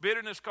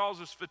 Bitterness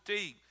causes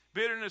fatigue.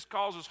 Bitterness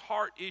causes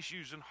heart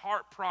issues and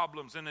heart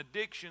problems and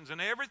addictions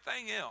and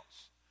everything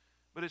else.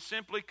 But it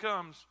simply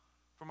comes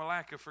from a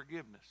lack of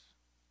forgiveness.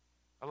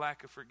 A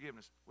lack of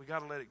forgiveness. We got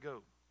to let it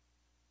go.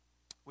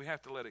 We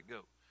have to let it go.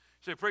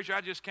 You say, preacher,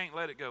 I just can't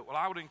let it go. Well,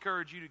 I would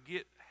encourage you to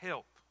get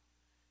help.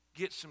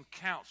 Get some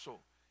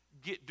counsel.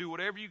 Do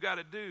whatever you got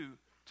to do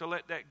to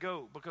let that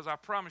go. Because I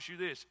promise you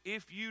this,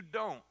 if you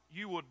don't,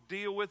 you will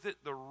deal with it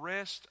the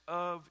rest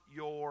of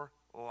your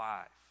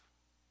life.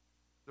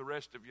 The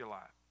rest of your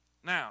life.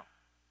 Now,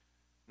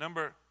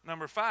 number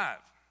 5.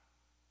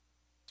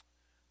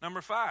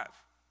 Number 5.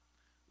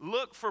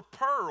 Look for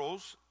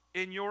pearls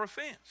in your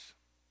offense.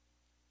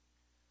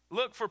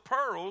 Look for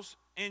pearls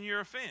in your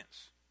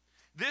offense.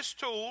 This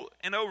tool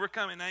in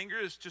overcoming anger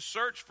is to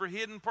search for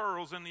hidden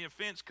pearls in the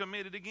offense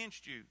committed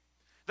against you.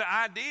 The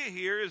idea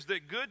here is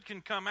that good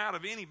can come out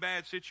of any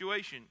bad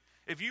situation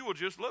if you will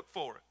just look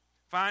for it.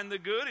 Find the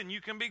good and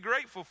you can be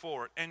grateful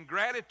for it. And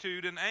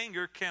gratitude and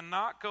anger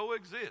cannot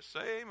coexist.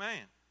 Say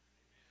amen.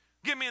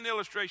 Give me an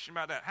illustration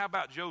about that. How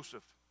about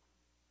Joseph?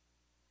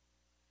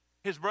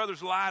 His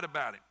brothers lied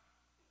about him.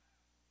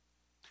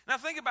 Now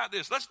think about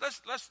this.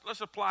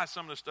 Let's apply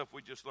some of the stuff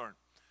we just learned.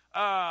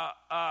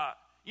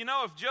 You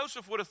know, if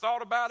Joseph would have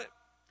thought about it,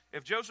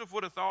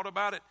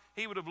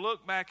 he would have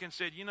looked back and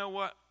said, you know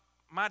what?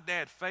 My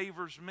dad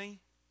favors me.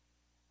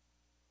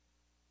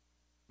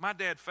 My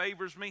dad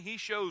favors me. He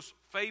shows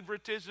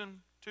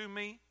favoritism to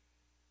me.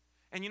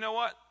 And you know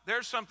what?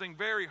 There's something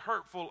very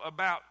hurtful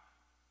about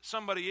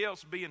somebody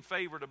else being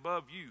favored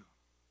above you.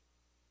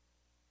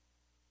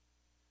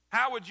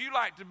 How would you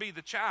like to be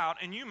the child?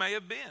 And you may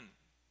have been.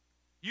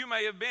 You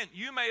may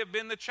have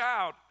been the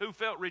child who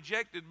felt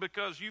rejected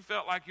because you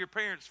felt like your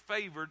parents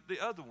favored the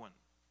other one.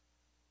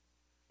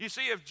 You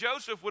see, if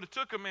Joseph would have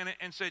took a minute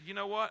and said, you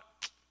know what?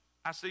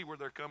 I see where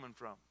they're coming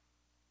from.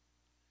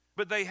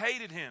 But they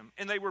hated him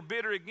and they were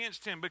bitter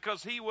against him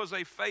because he was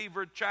a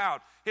favored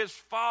child. His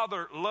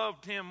father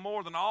loved him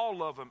more than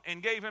all of them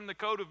and gave him the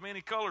coat of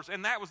many colors.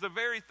 And that was the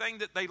very thing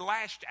that they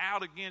lashed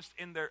out against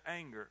in their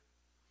anger.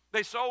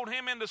 They sold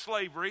him into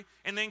slavery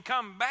and then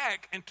come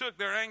back and took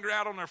their anger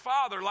out on their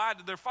father, lied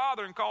to their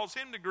father and caused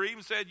him to grieve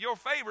and said, your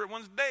favorite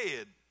one's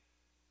dead.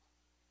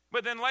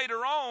 But then later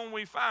on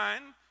we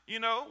find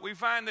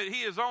that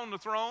he is on the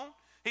throne.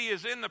 He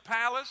is in the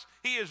palace.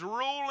 He is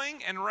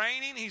ruling and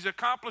reigning. He's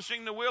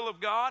accomplishing the will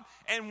of God.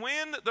 And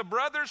when the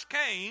brothers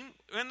came,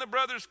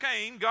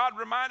 God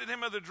reminded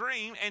him of the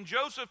dream, and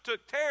Joseph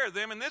took care of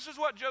them. And this is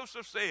what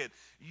Joseph said.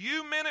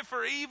 You meant it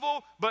for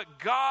evil, but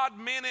God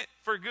meant it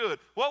for good.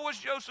 What was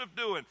Joseph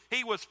doing?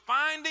 He was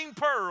finding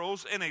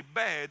pearls in a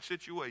bad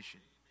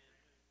situation.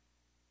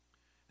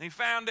 He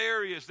found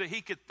areas that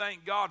he could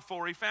thank God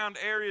for. He found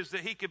areas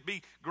that he could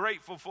be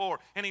grateful for.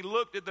 And he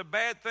looked at the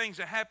bad things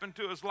that happened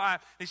to his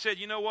life. He said,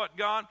 you know what,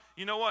 God?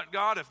 You know what,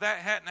 God? If that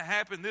hadn't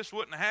happened, this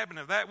wouldn't have happened.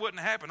 If that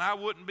wouldn't happen, I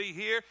wouldn't be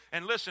here.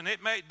 And listen, the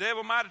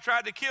devil might have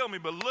tried to kill me,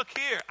 but look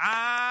here.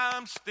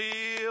 I'm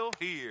still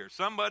here.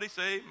 Somebody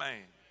say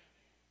amen.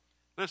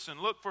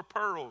 Listen, look for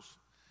pearls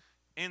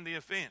in the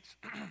offense.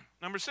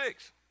 Number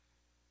 6,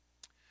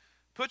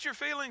 put your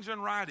feelings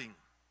in writing.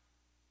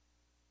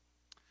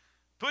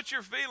 Put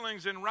your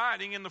feelings in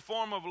writing in the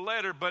form of a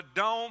letter, but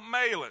don't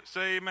mail it.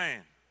 Say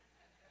amen.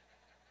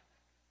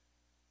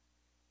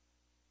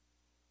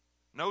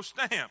 No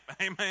stamp.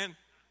 Amen.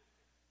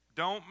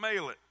 Don't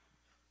mail it.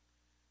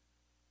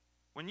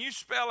 When you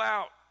spell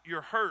out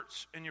your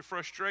hurts and your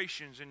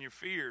frustrations and your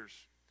fears,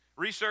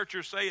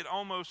 researchers say it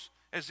almost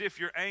as if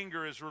your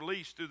anger is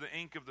released through the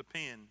ink of the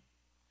pen.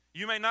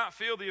 You may not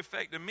feel the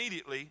effect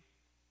immediately,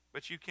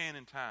 but you can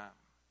in time.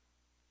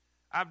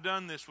 I've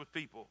done this with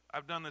people.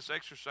 I've done this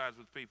exercise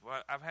with people.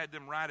 I've had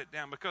them write it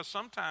down because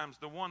sometimes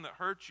the one that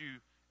hurt you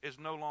is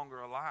no longer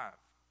alive.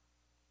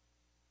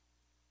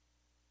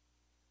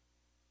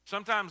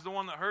 Sometimes the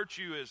one that hurt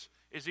you is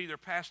either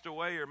passed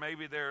away or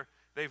maybe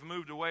they've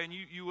moved away and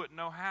you wouldn't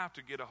know how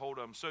to get a hold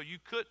of them. So you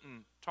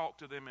couldn't talk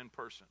to them in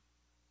person.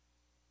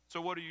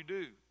 So what do?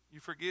 You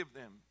forgive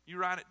them. You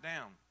write it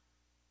down.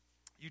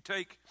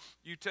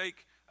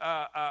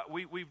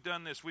 We've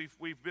done this.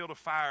 We've built a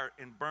fire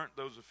and burnt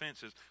those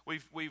offenses.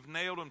 We've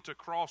nailed them to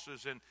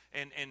crosses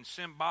and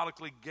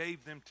symbolically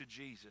gave them to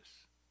Jesus.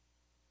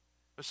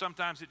 But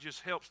sometimes it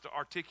just helps to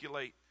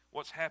articulate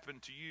what's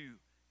happened to you,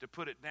 to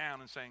put it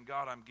down and saying,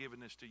 God, I'm giving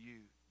this to you.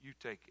 You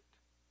take it.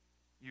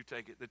 You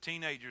take it. The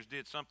teenagers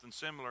did something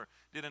similar,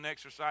 did an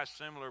exercise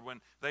similar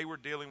when they were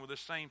dealing with the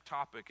same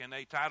topic, and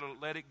they titled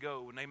it Let It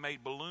Go, and they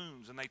made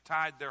balloons, and they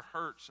tied their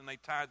hurts, and they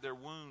tied their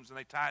wounds, and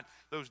they tied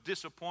those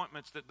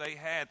disappointments that they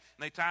had, and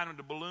they tied them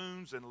to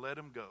balloons and let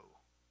them go.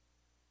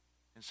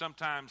 And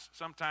sometimes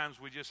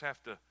we just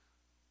have to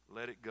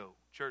let it go.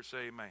 Church,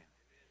 say amen.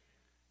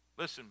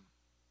 Listen,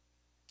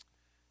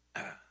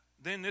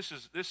 then this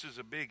is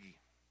a biggie.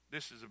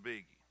 This is a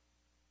biggie.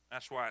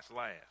 That's why it's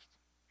last.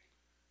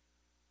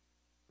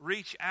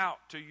 Reach out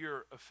to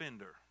your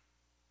offender.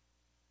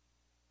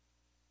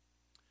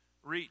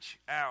 Reach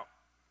out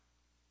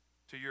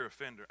to your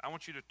offender. I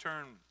want you to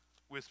turn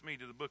with me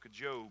to the book of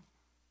Job,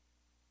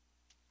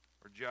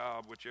 or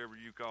Job, whichever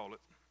you call it.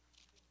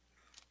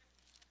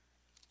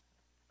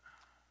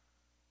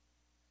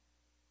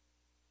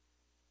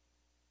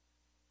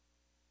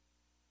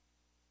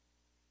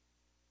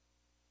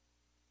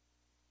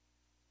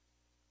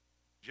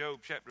 Job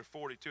chapter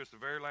 42, it's the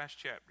very last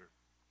chapter.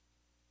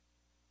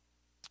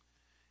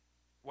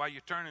 While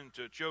you're turning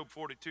to Job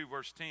 42,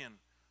 verse 10,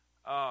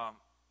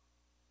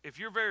 if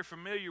you're very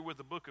familiar with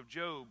the book of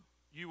Job,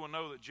 you will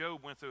know that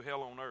Job went through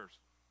hell on earth.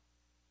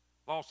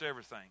 Lost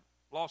everything.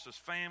 Lost his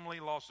family,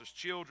 lost his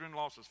children,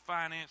 lost his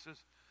finances.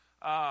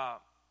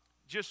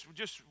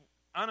 Just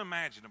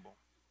unimaginable.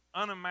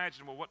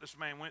 Unimaginable what this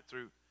man went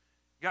through.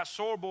 Got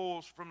sore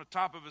boils from the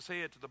top of his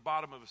head to the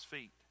bottom of his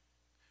feet,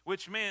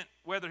 which meant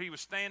whether he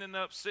was standing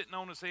up, sitting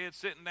on his head,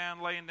 sitting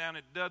down, laying down,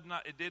 it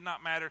did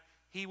not matter.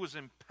 He was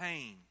in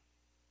pain.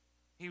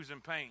 He was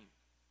in pain.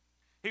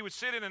 He would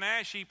sit in an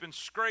ash heap and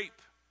scrape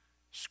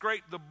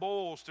the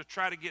boils to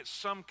try to get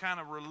some kind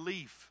of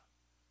relief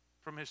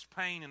from his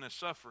pain and his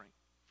suffering.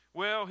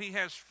 Well, he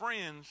has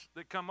friends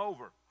that come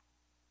over.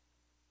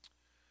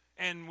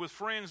 And with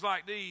friends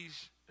like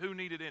these, who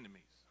needed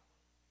enemies?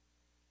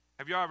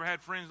 Have you ever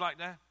had friends like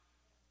that?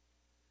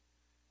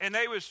 And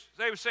they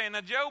were saying,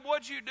 now, Job,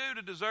 what'd you do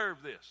to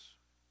deserve this?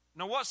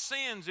 Now, what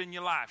sin's in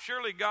your life?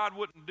 Surely God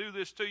wouldn't do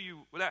this to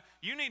you without.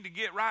 You need to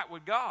get right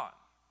with God.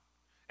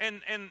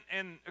 And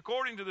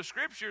according to the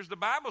scriptures, the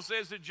Bible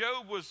says that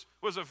Job was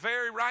a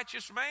very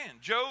righteous man.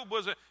 Job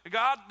was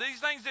God.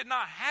 These things did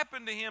not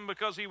happen to him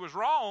because he was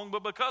wrong,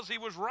 but because he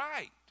was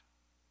right.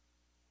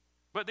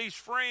 But these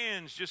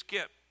friends just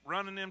kept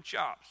running them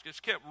chops,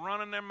 just kept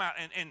running their mouth.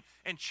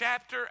 And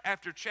chapter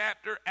after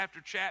chapter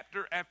after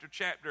chapter after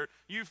chapter,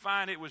 you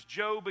find it was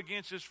Job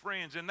against his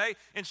friends. And they,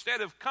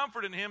 instead of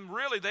comforting him,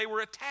 really they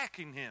were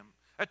attacking him.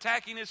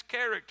 Attacking his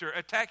character,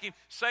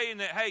 saying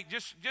that, hey,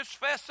 just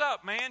fess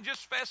up, man,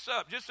 just fess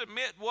up, just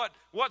admit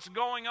what's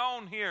going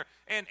on here,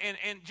 and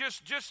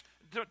just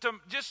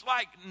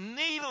like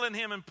needling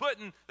him and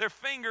putting their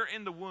finger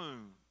in the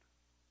wound.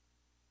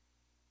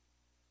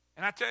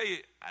 And I tell you,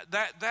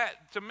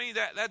 that to me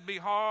that'd be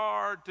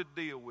hard to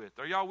deal with.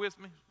 Are y'all with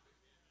me?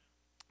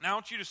 Now I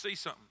want you to see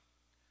something.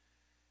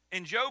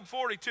 In Job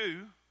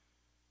 42,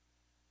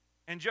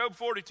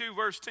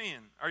 verse 10,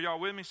 are y'all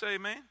with me? Say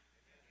amen.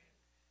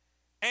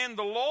 And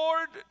the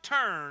Lord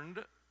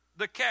turned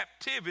the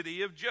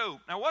captivity of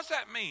Job. Now, what's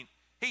that mean?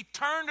 He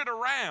turned it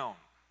around.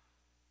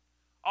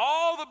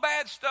 All the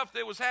bad stuff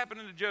that was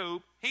happening to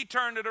Job, he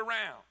turned it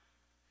around.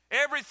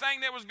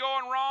 Everything that was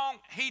going wrong,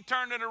 he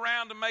turned it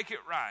around to make it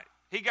right.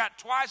 He got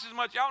twice as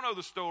much. Y'all know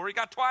the story. He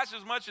got twice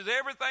as much as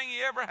everything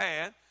he ever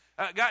had.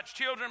 got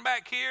children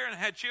back here and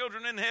had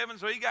children in heaven,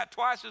 so he got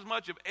twice as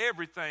much of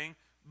everything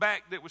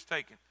back that was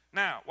taken.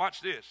 Now,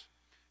 watch this.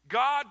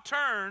 God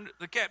turned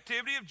the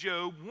captivity of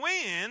Job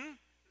when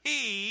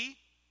he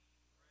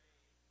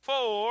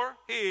for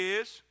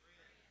his.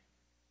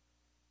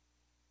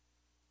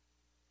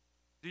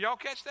 Do y'all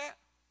catch that?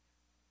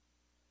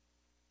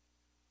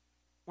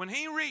 When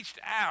he reached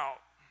out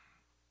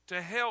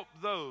to help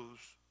those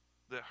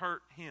that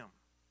hurt him,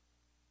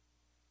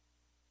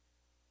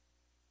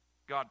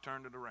 God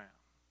turned it around.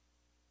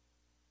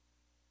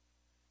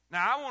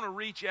 Now, I want to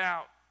reach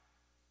out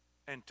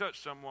and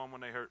touch someone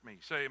when they hurt me.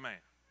 Say amen.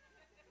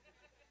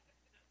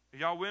 Are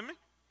y'all with me?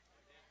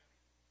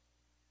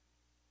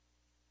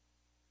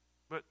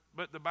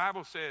 But the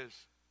Bible says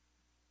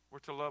we're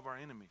to love our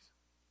enemies.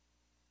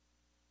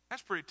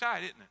 That's pretty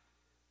tight, isn't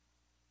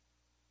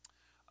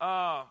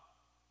it?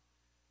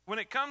 When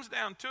it comes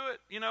down to it,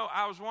 you know,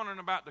 I was wondering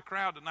about the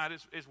crowd tonight.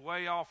 It's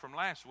way off from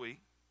last week.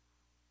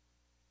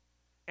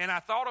 And I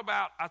thought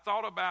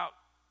about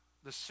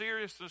the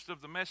seriousness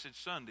of the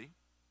message Sunday.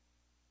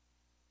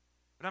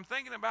 But I'm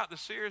thinking about the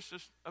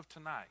seriousness of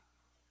tonight.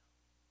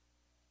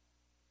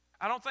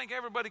 I don't think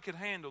everybody could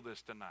handle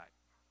this tonight.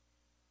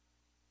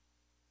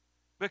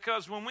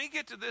 Because when we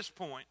get to this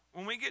point,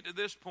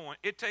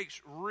 it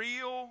takes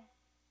real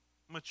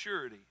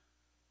maturity.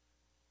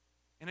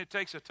 And it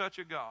takes a touch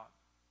of God.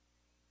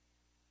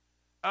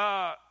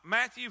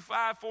 Matthew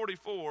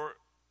 5:44,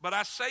 but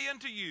I say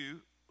unto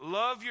you,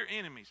 love your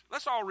enemies.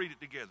 Let's all read it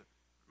together.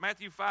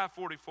 Matthew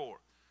 5:44.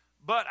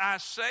 But I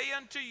say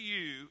unto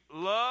you,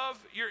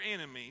 love your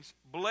enemies,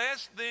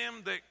 bless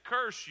them that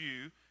curse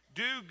you,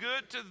 do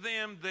good to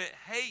them that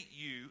hate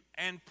you,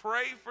 and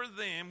pray for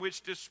them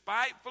which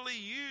despitefully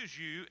use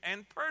you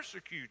and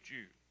persecute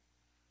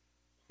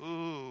you.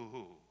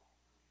 Ooh.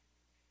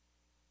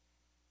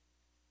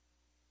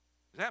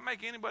 Does that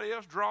make anybody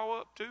else draw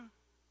up too?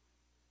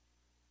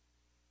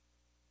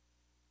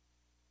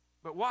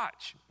 But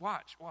watch.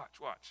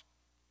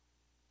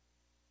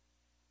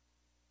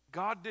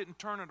 God didn't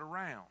turn it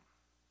around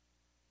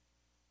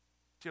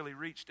till he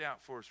reached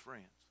out for his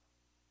friends.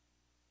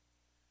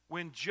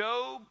 When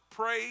Job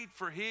prayed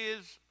for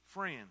his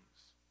friends.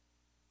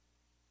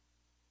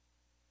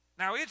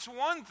 Now, it's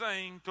one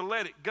thing to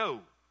let it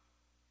go.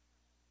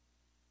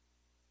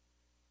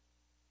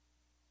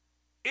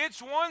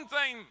 It's one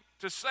thing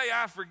to say,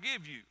 I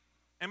forgive you.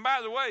 And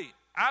by the way,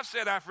 I've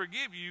said I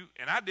forgive you,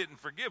 and I didn't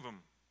forgive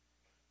them.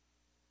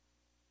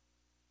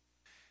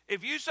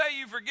 If you say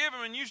you forgive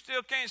them and you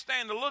still can't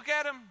stand to look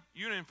at them,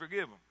 you didn't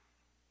forgive them.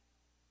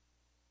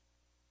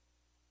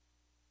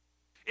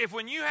 If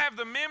when you have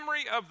the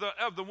memory of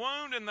the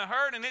wound and the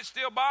hurt and it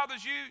still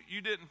bothers you,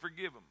 you didn't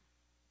forgive them.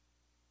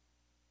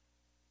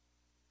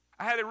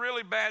 I had a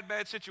really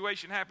bad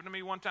situation happen to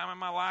me one time in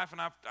my life, and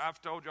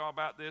I've told y'all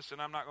about this,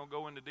 and I'm not going to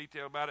go into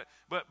detail about it.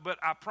 But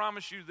I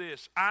promise you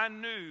this. I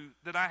knew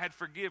that I had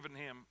forgiven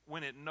him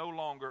when it no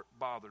longer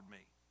bothered me.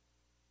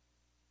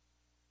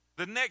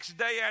 The next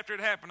day after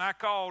it happened, I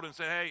called and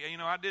said, hey, you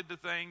know, I did the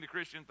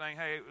Christian thing.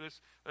 Hey,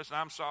 listen,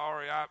 I'm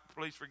sorry.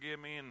 Please forgive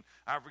me, and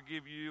I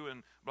forgive you,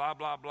 and blah,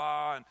 blah,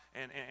 blah.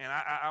 And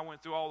I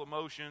went through all the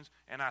motions,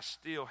 and I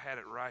still had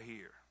it right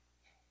here.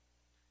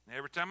 And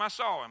every time I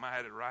saw him, I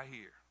had it right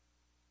here.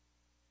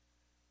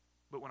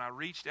 But when I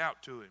reached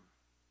out to him,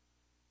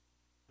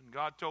 and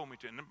God told me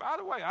to, and by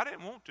the way, I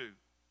didn't want to.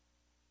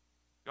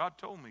 God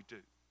told me to.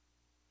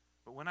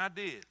 But when I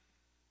did,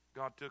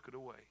 God took it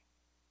away.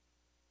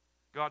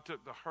 God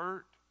took the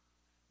hurt.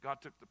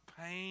 God took the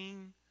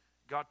pain.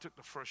 God took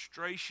the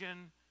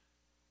frustration.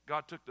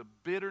 God took the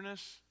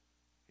bitterness.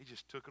 He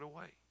just took it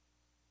away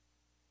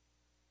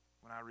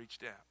when I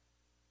reached out.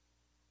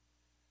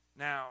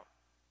 Now,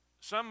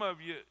 some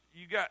of you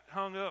got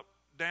hung up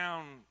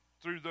down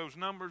through those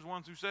numbers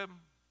 1 through 7.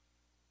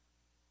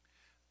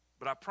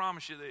 But I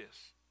promise you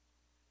this.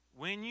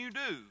 When you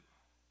do,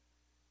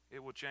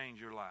 it will change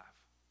your life.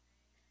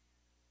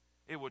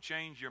 It will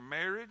change your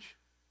marriage.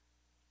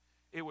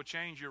 It will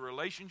change your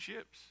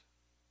relationships.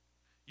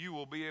 You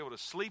will be able to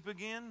sleep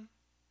again.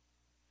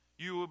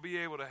 You will be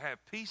able to have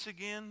peace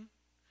again.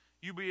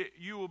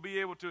 You will be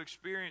able to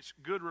experience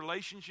good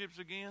relationships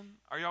again.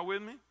 Are y'all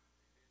with me?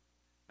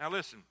 Now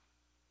listen.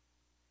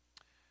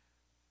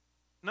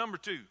 Number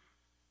 2.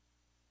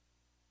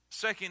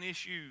 Second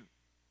issue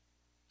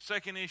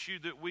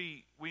that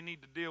we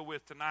need to deal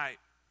with tonight.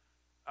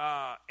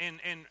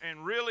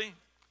 And really,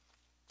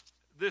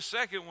 this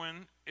second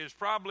one is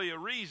probably a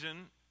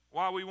reason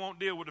why we won't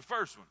deal with the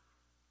first one.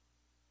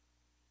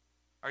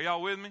 Are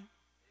y'all with me?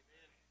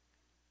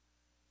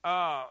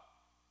 Pride.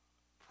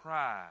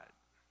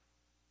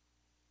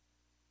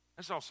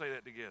 Let's all say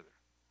that together.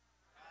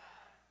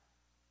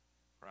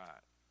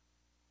 Pride.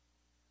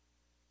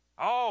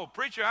 Oh,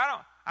 preacher,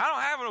 I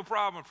don't have no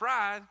problem with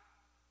pride.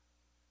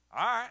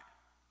 All right.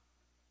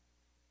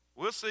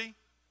 We'll see.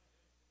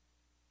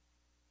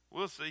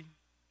 We'll see.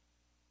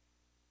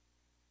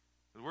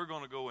 We're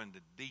going to go into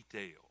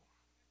detail.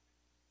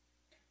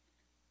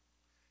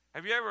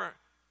 Have you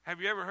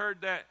ever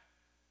heard that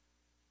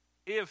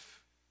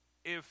if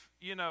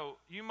you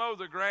mow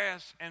the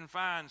grass and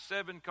find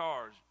 7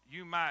 cars,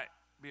 you might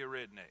be a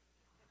redneck.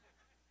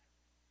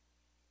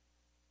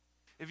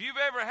 If you've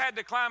ever had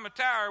to climb a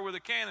tower with a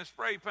can of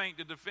spray paint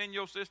to defend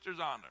your sister's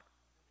honor,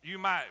 you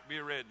might be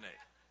a redneck.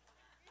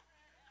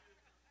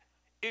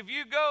 If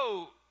you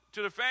go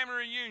to the family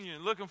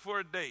reunion looking for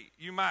a date,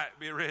 you might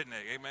be a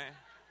redneck. Amen.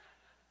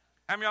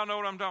 How many of y'all know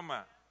what I'm talking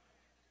about?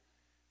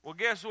 Well,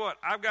 guess what?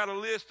 I've got a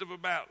list of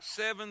about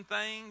 7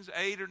 things,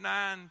 8 or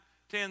 9,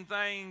 10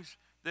 things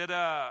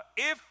that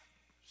if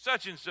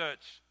such and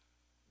such,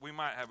 we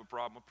might have a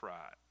problem with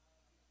pride.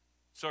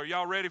 So are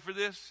y'all ready for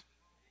this?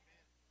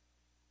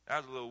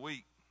 That was a little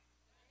weak.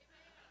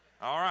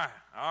 All right,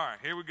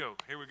 here we go.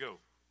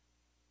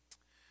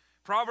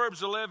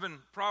 Proverbs 11,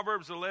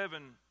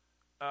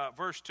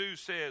 verse 2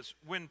 says,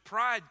 when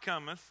pride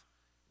cometh,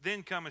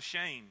 then cometh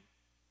shame,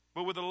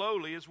 but with the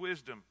lowly is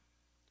wisdom.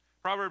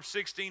 Proverbs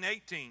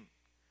 16:18,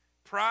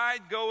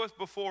 pride goeth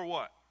before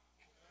what?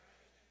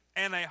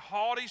 And a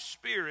haughty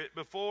spirit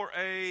before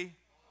a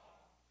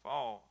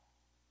fall.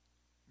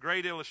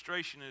 Great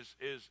illustration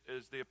is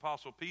the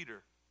Apostle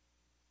Peter.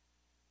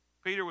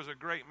 Peter was a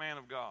great man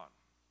of God.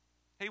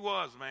 He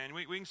was, man.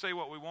 We can say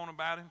what we want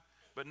about him,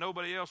 but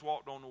nobody else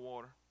walked on the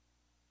water.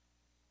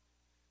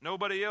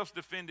 Nobody else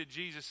defended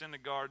Jesus in the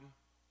garden.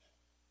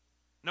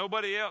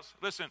 Nobody else.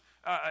 Listen,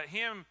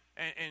 him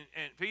and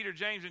Peter,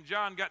 James, and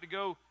John got to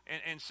go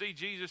and see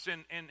Jesus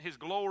and his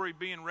glory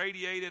being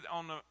radiated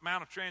on the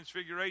Mount of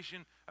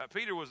Transfiguration.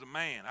 Peter was a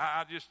man.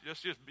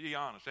 Let's just be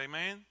honest.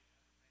 Amen?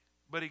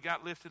 But he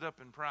got lifted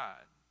up in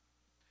pride.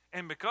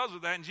 And because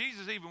of that, and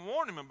Jesus even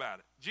warned him about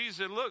it. Jesus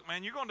said, look,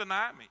 man, you're going to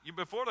deny me.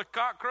 Before the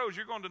cock crows,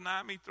 you're going to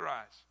deny me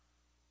thrice.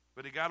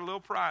 But he got a little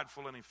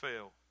prideful and he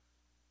fell.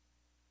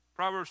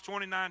 Proverbs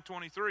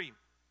 29:23.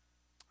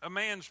 A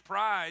man's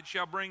pride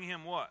shall bring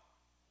him what?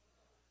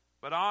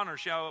 But honor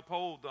shall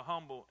uphold the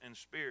humble in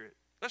spirit.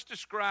 Let's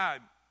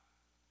describe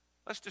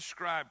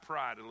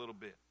pride a little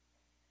bit.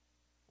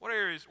 What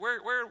areas,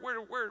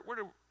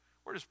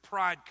 where does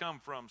pride come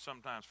from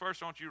sometimes?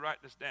 First, I want you to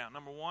write this down.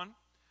 Number 1,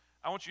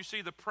 I want you to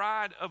see the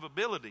pride of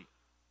ability.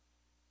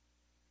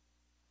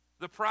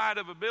 The pride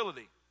of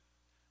ability.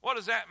 What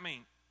does that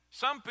mean?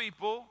 Some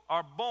people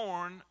are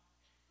born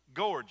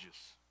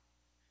gorgeous.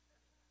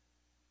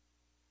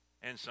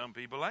 And some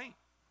people ain't.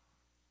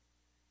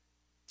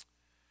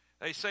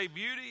 They say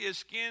beauty is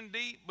skin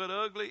deep, but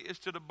ugly is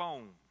to the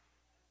bone.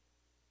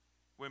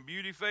 When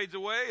beauty fades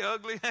away,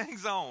 ugly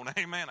hangs on.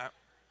 Amen.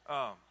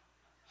 That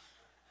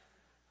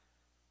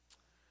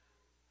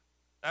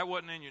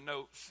wasn't in your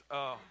notes.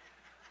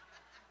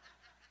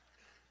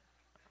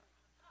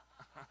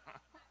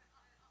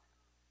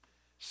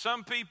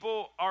 Some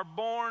people are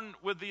born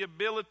with the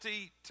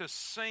ability to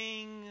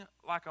sing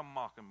like a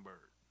mockingbird.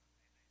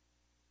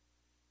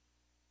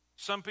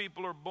 Some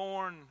people are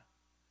born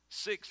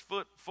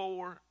 6'4",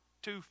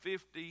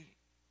 250,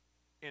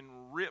 and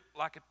ripped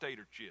like a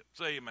tater chip.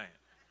 Say amen.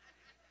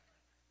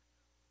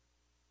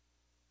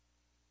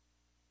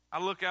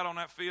 I look out on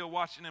that field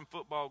watching them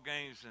football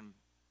games, and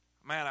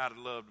man, I'd have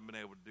loved to have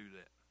been able to do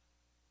that.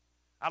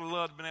 I'd have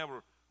loved to have been able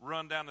to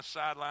run down the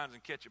sidelines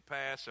and catch a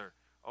pass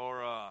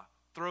or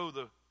throw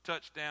the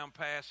touchdown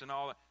pass and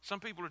all that. Some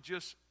people are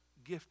just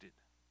gifted.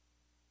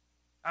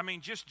 I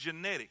mean, just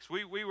genetics.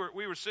 We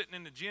were sitting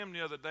in the gym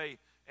the other day,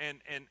 and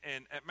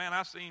man,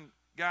 I seen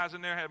guys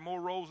in there had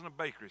more rolls in a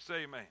bakery.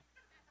 Say amen.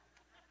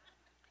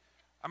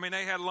 I mean,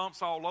 they had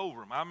lumps all over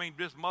them. I mean,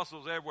 just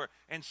muscles everywhere.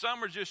 And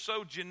some are just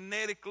so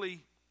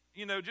genetically,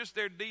 just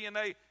their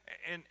DNA,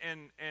 and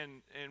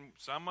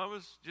some of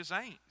us just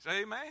ain't.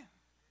 Say amen.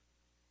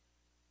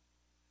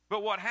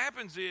 But what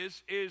happens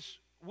is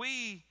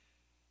we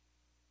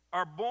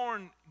are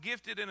born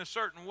gifted in a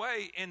certain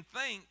way and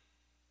think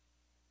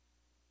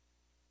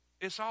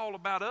it's all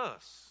about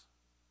us.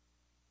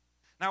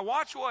 Now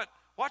watch what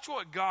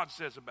God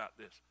says about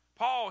this.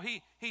 Paul,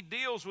 he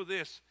deals with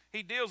this.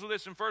 He deals with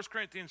this in 1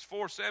 Corinthians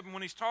 4:7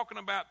 when he's talking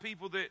about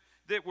people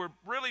that were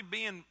really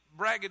being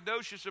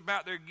braggadocious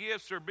about their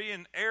gifts or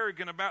being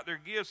arrogant about their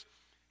gifts.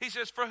 He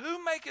says, for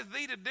who maketh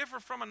thee to differ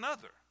from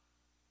another?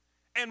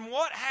 And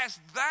what hast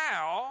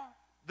thou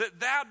that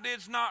thou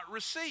didst not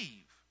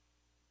receive?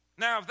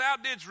 Now if thou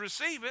didst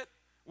receive it,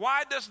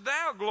 why dost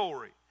thou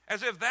glory?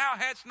 As if thou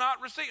hadst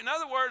not received. In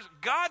other words,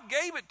 God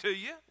gave it to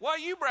you. What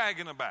are you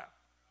bragging about?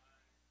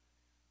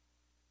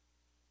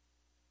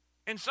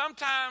 And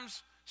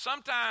sometimes,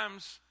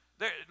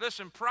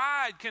 listen,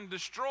 pride can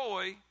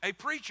destroy a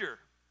preacher.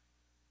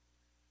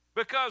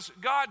 Because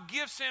God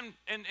gifts him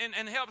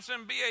and helps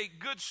him be a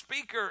good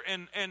speaker.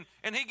 And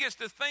he gets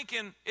to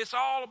thinking it's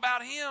all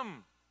about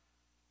him.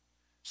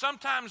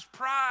 Sometimes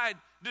pride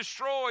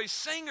destroys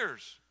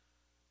singers.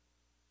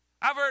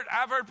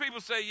 I've heard people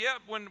say,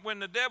 yep, when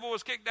the devil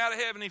was kicked out of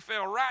heaven, he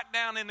fell right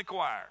down in the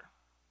choir.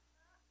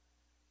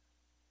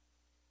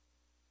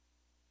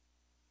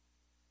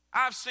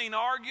 I've seen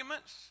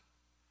arguments.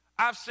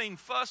 I've seen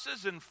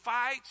fusses and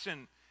fights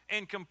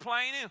and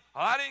complaining.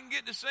 Oh, I didn't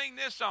get to sing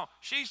this song.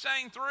 She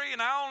sang 3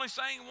 and I only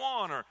sang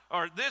 1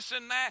 or this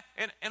and that.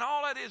 And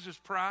all that is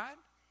pride.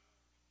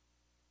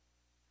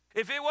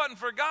 If it wasn't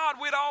for God,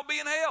 we'd all be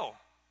in hell.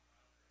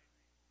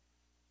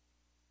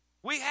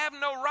 We have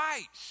no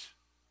rights.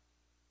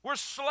 We're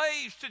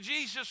slaves to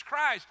Jesus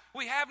Christ.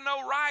 We have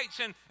no rights.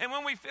 And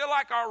when we feel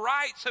like our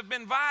rights have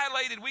been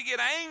violated, we get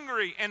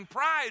angry and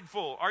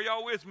prideful. Are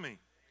y'all with me?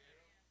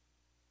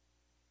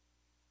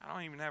 I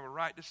don't even have a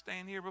right to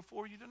stand here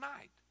before you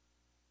tonight.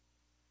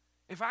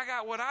 If I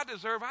got what I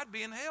deserve, I'd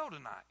be in hell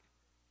tonight.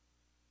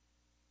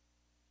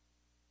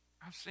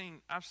 I've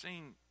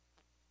seen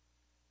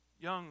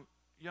young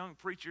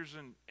preachers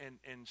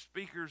and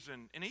speakers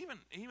and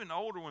even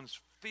older ones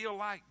feel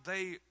like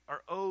they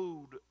are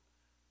owed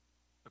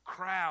a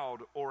crowd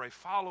or a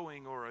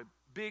following or a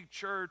big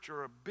church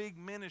or a big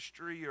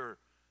ministry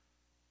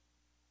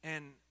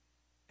and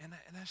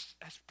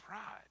that's pride.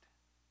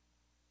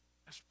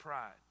 That's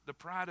pride. The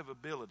pride of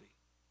ability.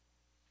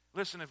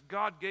 Listen, if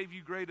God gave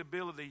you great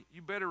ability,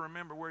 you better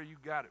remember where you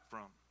got it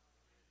from.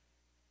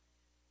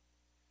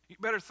 You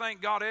better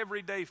thank God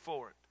every day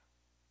for it.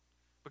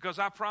 Because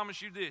I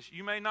promise you this,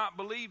 you may not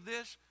believe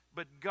this,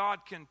 but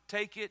God can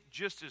take it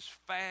just as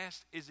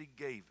fast as He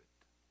gave it.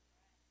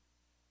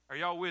 Are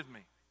y'all with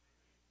me?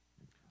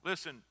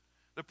 Listen,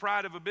 the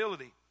pride of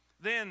ability.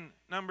 Then,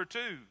 number 2,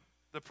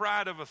 the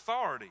pride of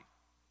authority.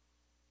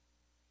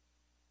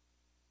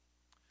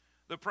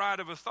 The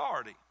pride of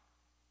authority.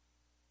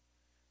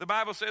 The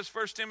Bible says,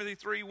 1 Timothy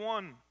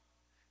 3:1,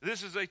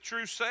 this is a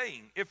true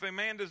saying. If a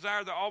man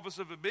desire the office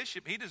of a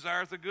bishop, he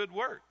desireth a good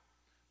work.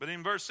 But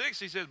in verse 6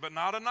 he says, but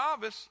not a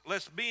novice,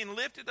 lest being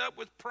lifted up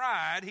with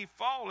pride, he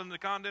fall in the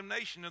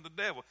condemnation of the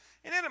devil.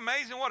 Isn't it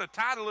amazing what a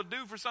title will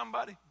do for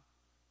somebody?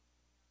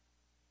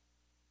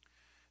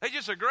 They're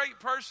just a great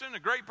person to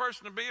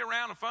be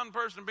around, a fun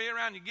person to be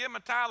around. You give them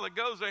a title that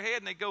goes their head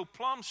and they go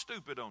plumb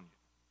stupid on you.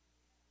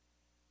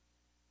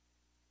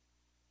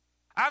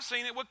 I've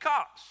seen it with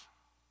cops.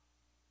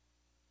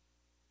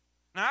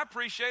 Now, I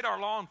appreciate our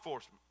law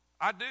enforcement.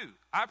 I do.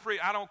 I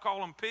don't call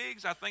them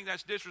pigs. I think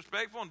that's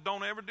disrespectful, and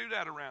don't ever do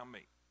that around me.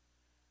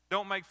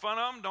 Don't make fun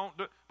of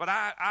them. But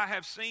I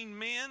have seen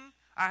men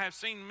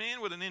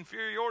with an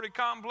inferiority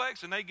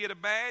complex, and they get a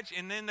badge,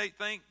 and then they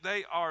think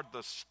they are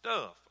the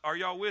stuff. Are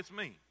y'all with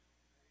me?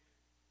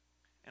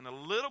 And a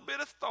little bit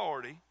of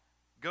authority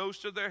goes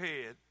to their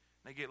head,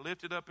 and they get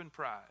lifted up in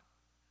pride.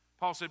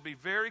 Paul said, be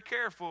very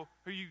careful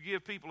who you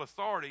give people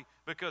authority,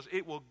 because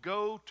it will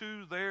go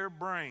to their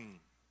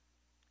brain.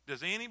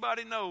 Does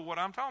anybody know what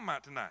I'm talking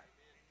about tonight?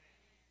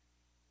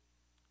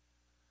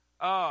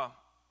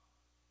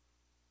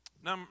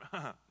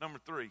 Number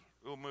 3.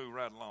 We'll move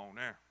right along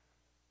there.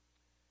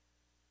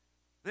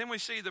 Then we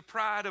see the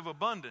pride of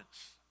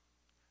abundance.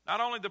 Not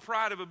only the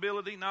pride of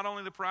ability, not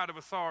only the pride of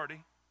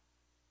authority.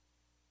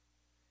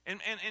 And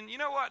you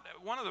know what?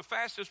 One of the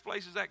fastest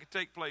places that could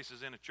take place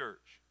is in a church.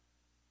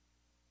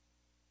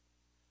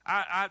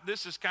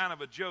 This is kind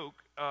of a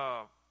joke,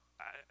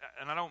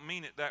 and I don't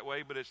mean it that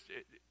way, but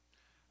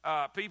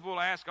people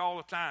ask all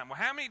the time, well,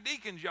 how many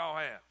deacons y'all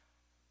have?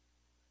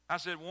 I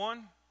said,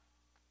 1.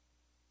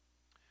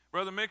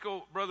 Brother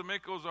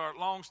Mickle's our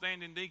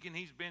long-standing deacon.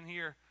 He's been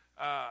here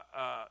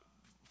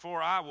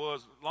before I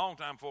was, a long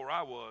time before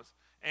I was.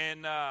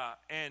 And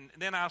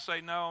then I'll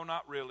say, no,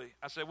 not really.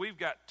 I said, we've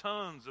got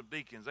tons of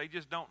deacons. They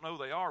just don't know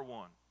they are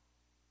one.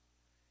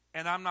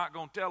 And I'm not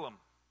going to tell them.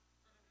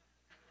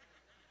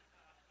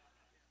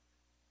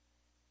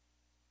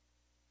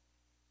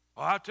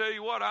 Well, I'll tell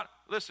you what.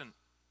 Listen,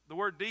 the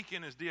word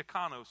deacon is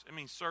diakonos. It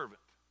means servant.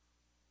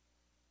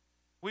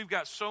 We've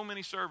got so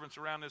many servants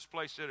around this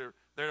place that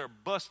are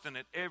busting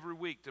it every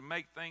week to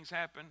make things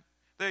happen.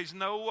 There's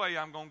no way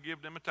I'm going to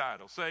give them a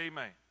title. Say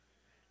amen.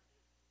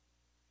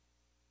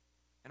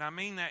 And I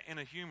mean that in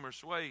a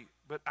humorous way,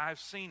 but I've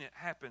seen it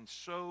happen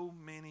so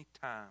many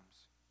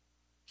times.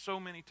 So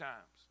many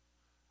times.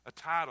 A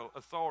title,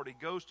 authority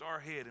goes to our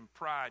head, and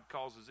pride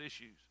causes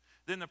issues.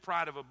 Then the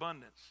pride of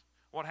abundance.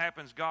 What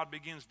happens? God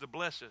begins to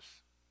bless us.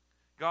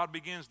 God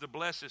begins to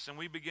bless us, and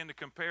we begin to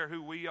compare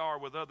who we are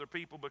with other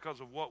people because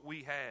of what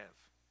we have.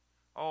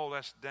 Oh,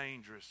 that's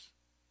dangerous.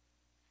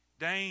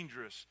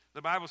 Dangerous.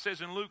 The Bible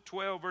says in Luke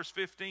 12, verse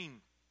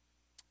 15,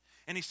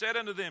 and he said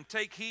unto them,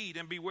 take heed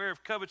and beware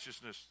of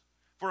covetousness,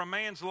 for a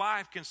man's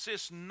life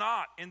consists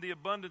not in the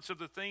abundance of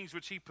the things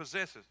which he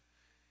possesseth.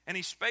 And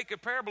he spake a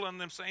parable unto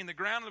them, saying, the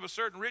ground of a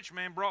certain rich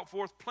man brought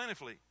forth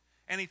plentifully.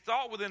 And he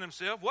thought within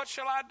himself, what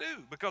shall I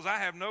do? Because I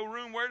have no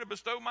room where to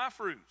bestow my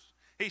fruits.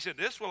 He said,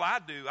 this will I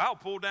do. I'll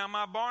pull down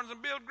my barns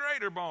and build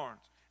greater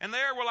barns. And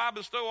there will I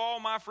bestow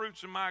all my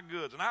fruits and my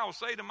goods. And I will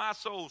say to my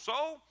soul,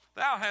 soul,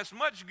 thou hast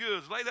much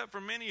goods laid up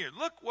for many years.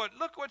 Look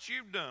what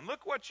you've done.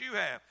 Look what you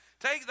have.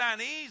 Take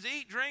thine ease,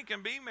 eat, drink,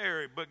 and be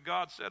merry. But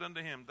God said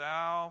unto him,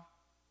 thou,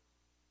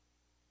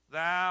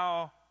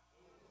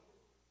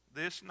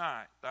 this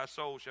night thy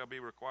soul shall be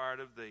required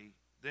of thee.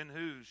 Then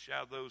whose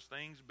shall those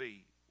things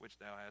be which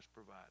thou hast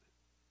provided?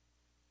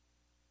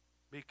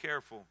 Be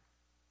careful.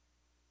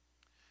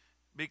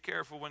 Be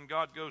careful when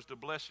God goes to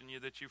blessing you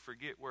that you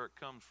forget where it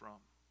comes from.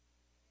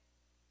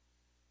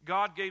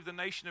 God gave the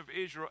nation of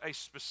Israel a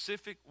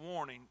specific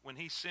warning when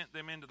he sent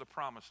them into the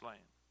promised land.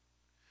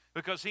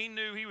 because he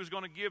knew he was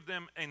going to give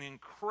them an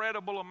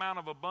incredible amount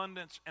of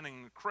abundance, an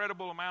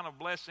incredible amount of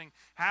blessing,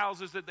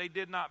 houses that they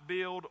did not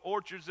build,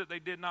 orchards that they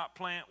did not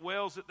plant,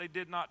 wells that they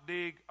did not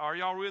dig. Are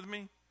y'all with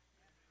me?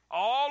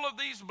 All of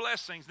these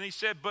blessings. And he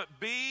said, but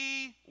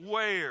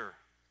beware.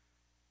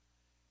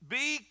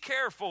 Be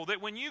careful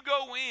that when you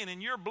go in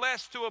and you're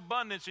blessed to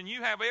abundance and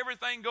you have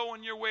everything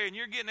going your way and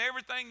you're getting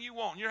everything you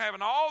want, and you're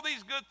having all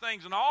these good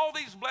things and all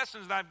these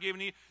blessings that I've given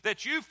you,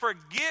 that you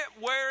forget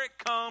where it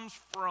comes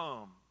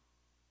from.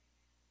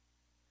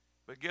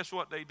 But guess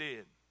what they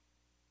did?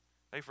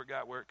 They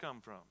forgot where it come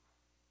from.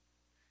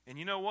 And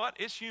you know what?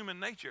 It's human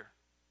nature.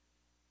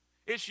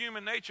 It's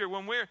human nature.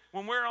 When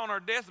we're on our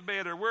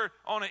deathbed or we're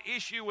on an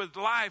issue with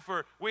life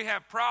or we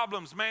have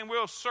problems, man,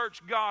 we'll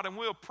search God and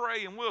we'll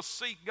pray and we'll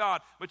seek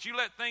God. But you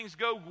let things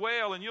go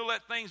well and you'll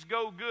let things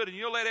go good and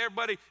you'll let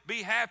everybody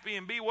be happy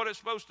and be what it's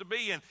supposed to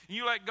be, and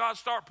you let God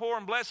start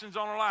pouring blessings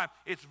on our life.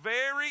 It's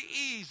very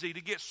easy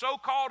to get so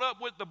caught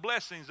up with the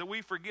blessings that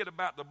we forget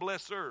about the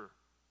blesser.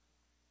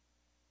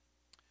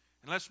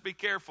 And let's be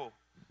careful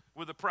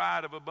with the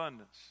pride of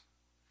abundance.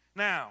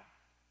 Now,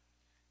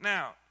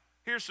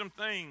 here's some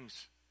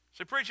things.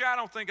 Say, preacher, I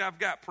don't think I've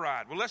got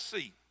pride. Well, let's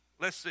see.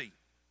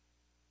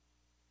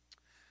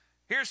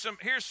 Here's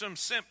some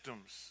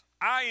symptoms.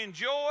 I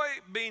enjoy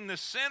being the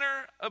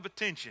center of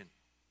attention.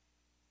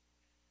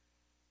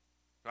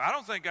 I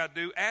don't think I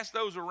do. Ask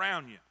those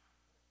around you.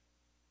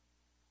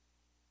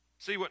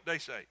 See what they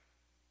say.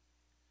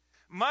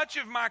 Much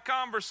of my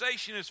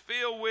conversation is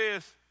filled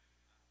with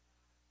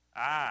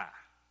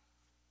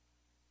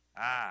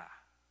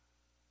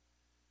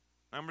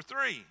Number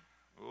 3.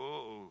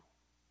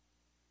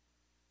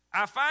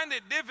 I find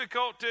it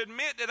difficult to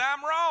admit that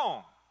I'm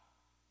wrong.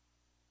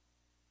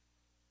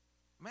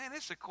 Man,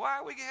 it's a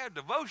quiet. We can have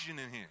devotion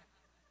in here.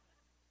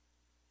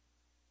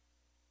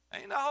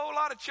 Ain't a whole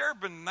lot of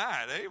chirping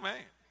tonight.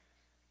 Amen.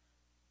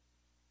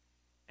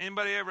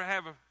 Anybody ever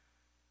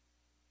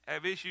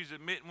have issues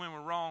admitting when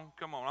we're wrong?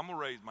 Come on, I'm going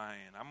to raise my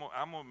hand. I'm going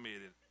to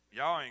admit it.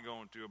 Y'all ain't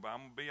going to, but I'm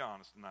going to be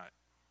honest tonight.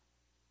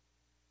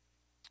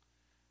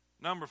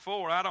 Number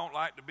 4, I don't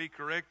like to be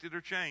corrected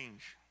or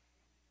changed.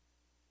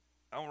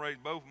 I don't raise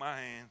both my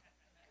hands.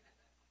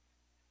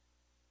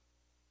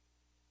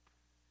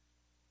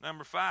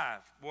 Number 5,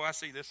 boy, I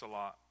see this a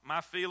lot. My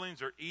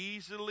feelings are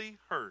easily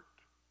hurt.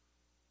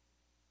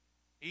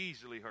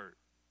 Easily hurt.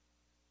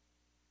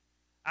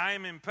 I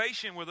am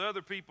impatient with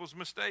other people's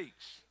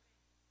mistakes.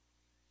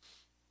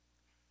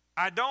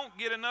 I don't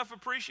get enough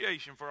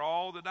appreciation for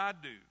all that I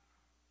do.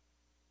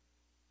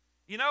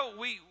 You know,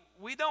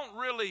 we don't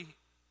really,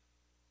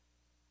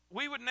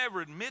 we would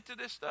never admit to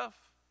this stuff.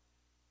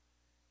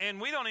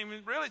 And we don't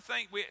even really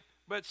think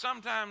but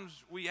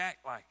sometimes we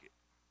act like it.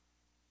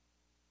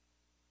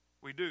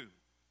 We do.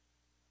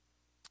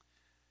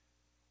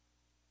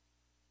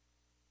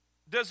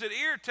 Does it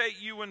irritate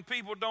you when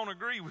people don't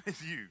agree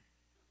with you?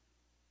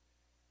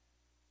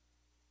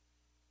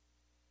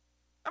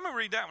 I'm going to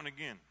read that one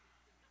again.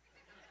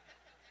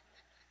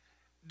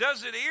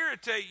 Does it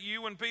irritate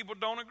you when people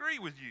don't agree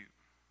with you?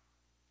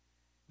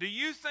 Do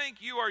you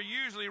think you are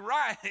usually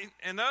right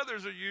and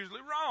others are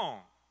usually wrong?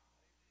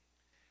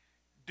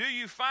 Do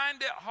you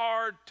find it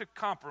hard to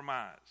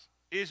compromise?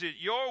 Is it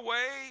your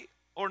way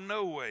or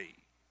no way?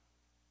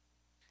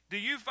 Do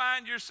you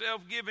find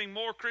yourself giving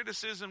more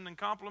criticism than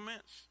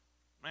compliments?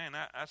 Man,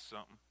 that's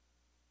something.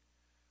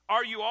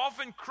 Are you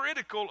often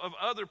critical of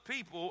other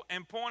people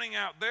and pointing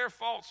out their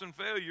faults and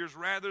failures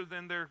rather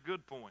than their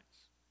good points?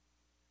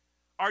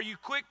 Are you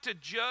quick to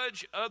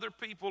judge other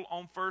people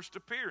on first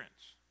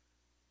appearance?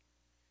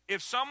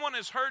 If someone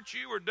has hurt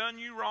you or done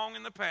you wrong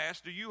in the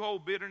past, do you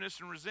hold bitterness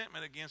and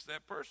resentment against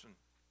that person?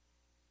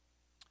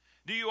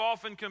 Do you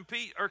often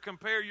compete or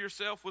compare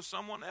yourself with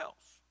someone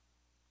else?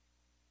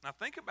 Now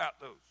think about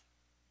those.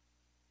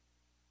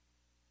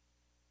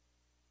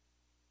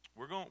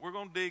 We're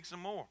going to dig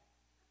some more.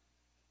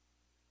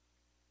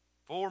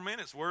 4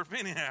 minutes worth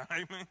anyhow,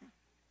 amen.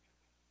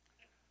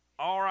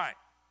 All right.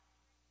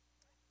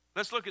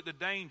 Let's look at the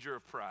danger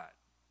of pride.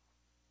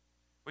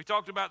 We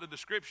talked about the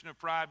description of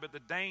pride, but the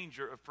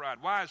danger of pride.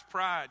 Why is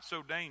pride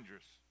so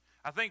dangerous?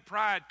 I think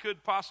pride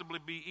could possibly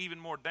be even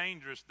more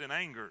dangerous than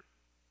anger.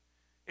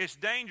 It's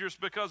dangerous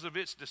because of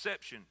its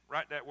deception.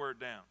 Write that word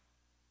down.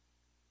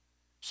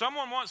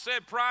 Someone once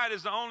said pride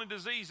is the only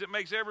disease that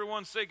makes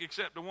everyone sick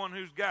except the one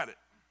who's got it.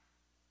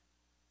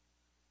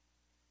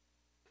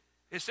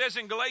 It says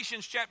in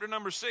Galatians chapter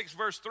number 6,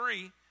 verse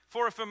 3,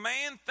 for if a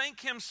man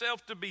think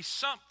himself to be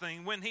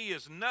something when he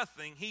is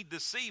nothing, he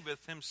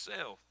deceiveth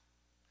himself.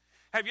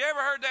 Have you ever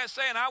heard that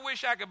saying, I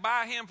wish I could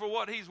buy him for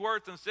what he's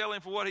worth and sell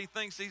him for what he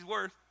thinks he's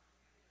worth?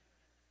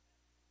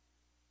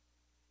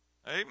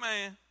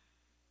 Amen.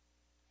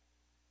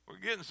 We're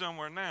getting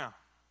somewhere now.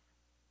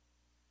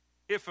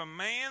 If a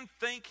man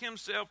think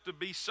himself to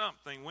be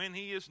something when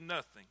he is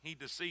nothing, he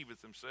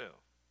deceiveth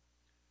himself.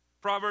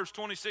 Proverbs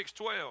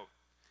 26:12.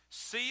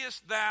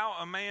 Seest thou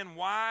a man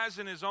wise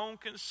in his own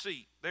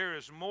conceit? There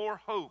is more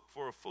hope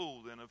for a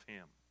fool than of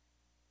him.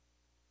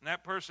 And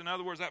that person, in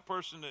other words, that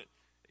person that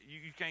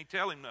You can't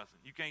tell him nothing.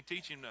 You can't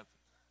teach him nothing.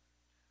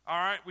 All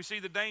right, we see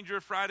the danger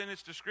of pride in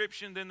its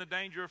description, then the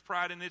danger of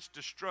pride in its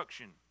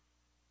destruction.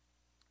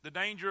 The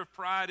danger of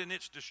pride in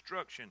its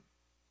destruction.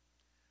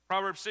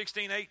 Proverbs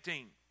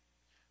 16:18.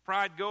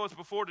 Pride goeth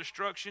before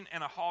destruction,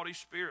 and a haughty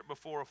spirit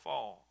before a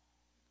fall.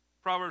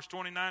 Proverbs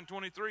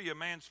 29:23. A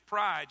man's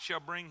pride shall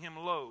bring him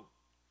low,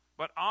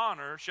 but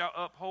honor shall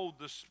uphold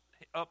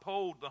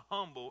the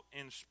humble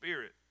in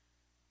spirit.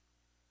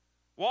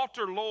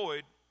 Walter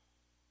Lloyd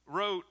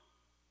wrote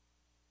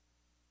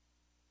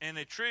and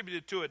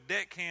attributed to a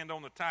deckhand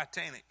on the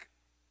Titanic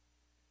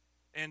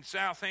in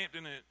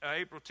Southampton on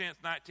April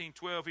 10th,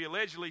 1912. He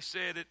allegedly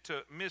said it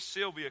to Miss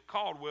Sylvia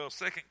Caldwell,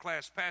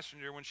 second-class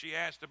passenger, when she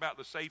asked about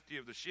the safety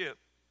of the ship.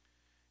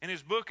 In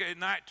his book, A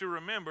Night to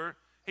Remember,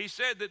 he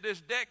said that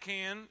this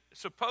deckhand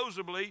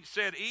supposedly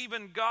said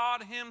even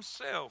God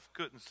himself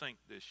couldn't sink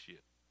this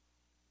ship.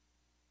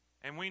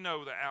 And we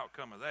know the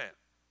outcome of that.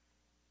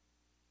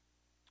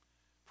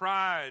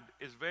 Pride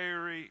is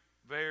very,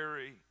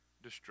 very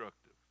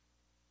destructive.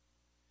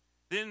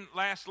 Then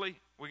lastly,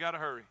 we got to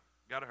hurry.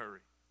 Got to hurry.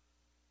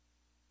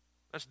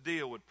 Let's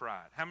deal with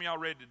pride. How many of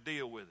y'all ready to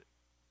deal with it?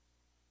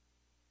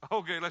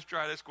 Okay, let's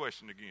try this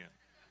question again.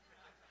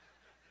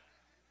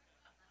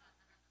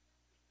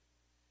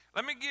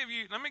 Let me give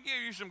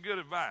you some good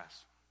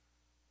advice.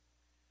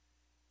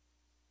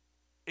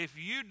 If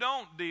you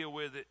don't deal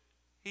with it,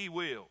 he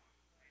will.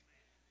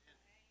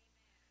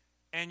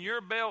 And your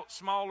belt's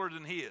smaller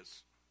than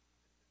his.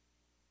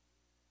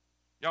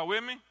 Y'all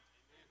with me?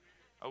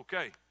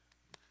 Okay.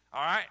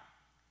 All right.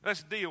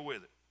 Let's deal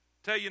with it.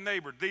 Tell your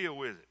neighbor, deal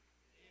with it.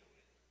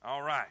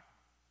 All right.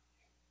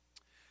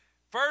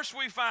 First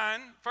we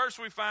find,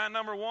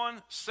 number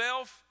one,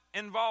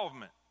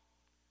 self-involvement.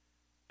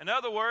 In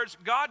other words,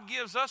 God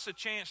gives us a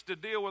chance to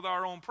deal with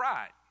our own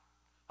pride.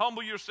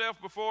 Humble yourself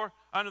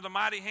under the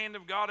mighty hand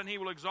of God, and he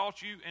will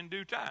exalt you in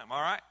due time.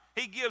 All right?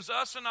 He gives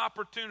us an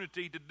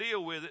opportunity to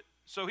deal with it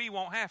so he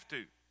won't have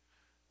to.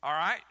 All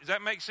right? Does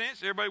that make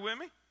sense? Everybody with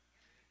me?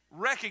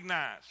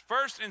 Recognize.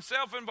 First, in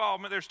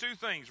self-involvement, there's two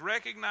things: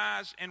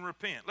 recognize and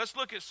repent. Let's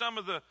look at some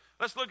of the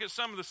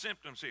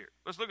symptoms here.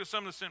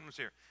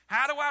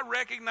 How do I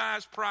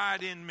recognize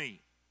pride in me?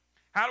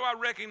 How do I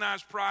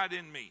recognize pride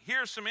in me?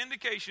 Here are some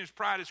indications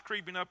pride is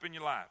creeping up in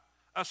your life.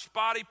 A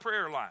spotty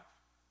prayer life.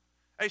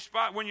 A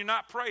spot when you're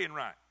not praying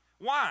right.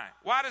 Why?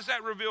 Why does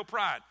that reveal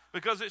pride?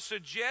 Because it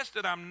suggests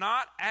that I'm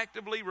not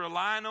actively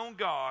relying on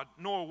God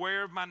nor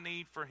aware of my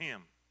need for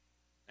him.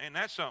 And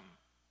that's something.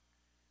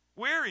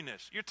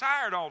 Weariness. You're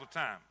tired all the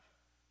time.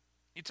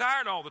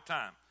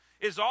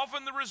 Is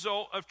often the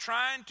result of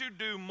trying to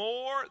do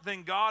more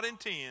than God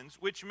intends,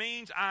 which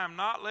means I am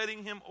not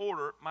letting him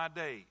order my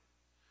day.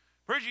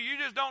 Preacher, you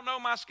just don't know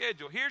my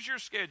schedule. Here's your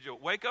schedule.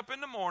 Wake up in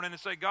the morning and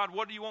say, God,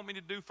 what do you want me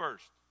to do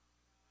first?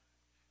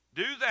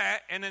 Do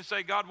that, and then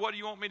say, God, what do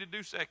you want me to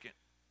do second?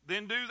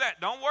 Then do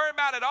that. Don't worry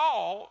about it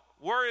all.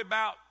 Worry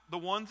about the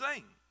one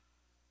thing.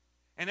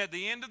 And at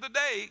the end of the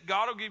day,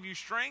 God will give you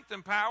strength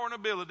and power and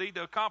ability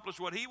to accomplish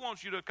what he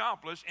wants you to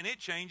accomplish, and it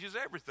changes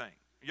everything.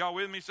 Y'all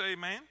with me? Say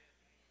amen.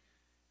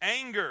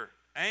 Anger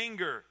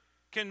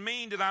can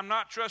mean that I'm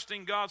not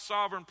trusting God's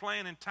sovereign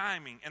plan and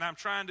timing, and I'm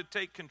trying to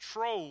take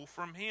control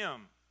from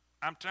him.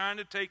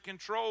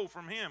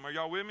 Are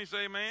y'all with me?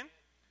 Say amen.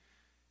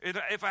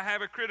 If I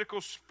have a critical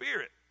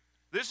spirit,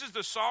 this is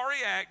the sorry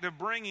act of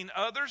bringing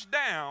others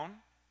down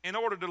in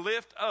order to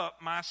lift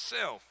up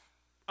myself.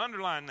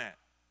 Underline that.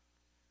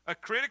 A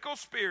critical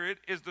spirit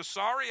is the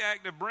sorry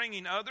act of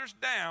bringing others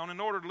down in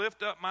order to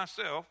lift up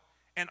myself,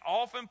 and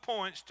often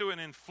points to an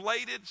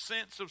inflated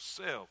sense of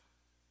self.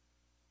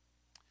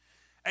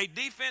 A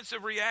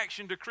defensive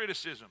reaction to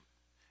criticism.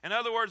 In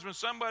other words, when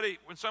somebody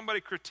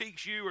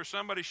critiques you or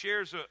somebody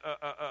shares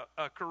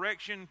a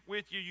correction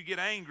with you, you get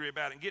angry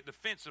about it and get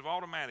defensive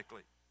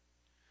automatically.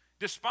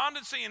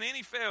 Despondency in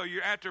any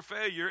failure after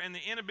failure and the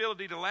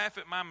inability to laugh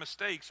at my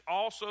mistakes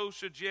also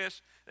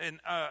suggests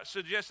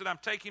that I'm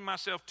taking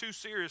myself too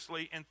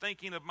seriously and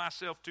thinking of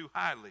myself too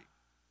highly.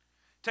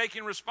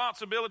 Taking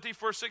responsibility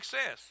for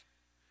success.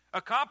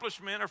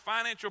 Accomplishment or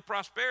financial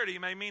prosperity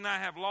may mean I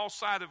have lost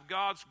sight of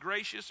God's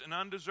gracious and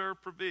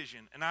undeserved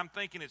provision, and I'm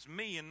thinking it's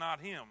me and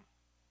not him.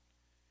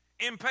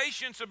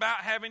 Impatience about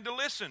having to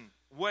listen,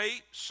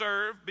 wait,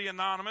 serve, be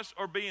anonymous,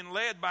 or being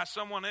led by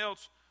someone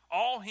else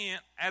all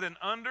hint at an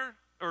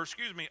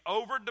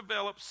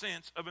overdeveloped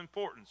sense of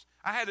importance.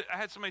 I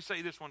had somebody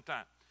say this one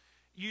time.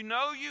 You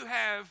know you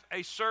have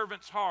a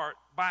servant's heart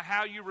by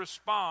how you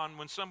respond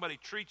when somebody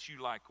treats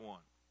you like one.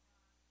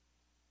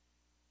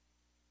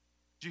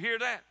 Did you hear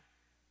that?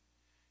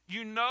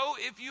 You know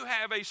if you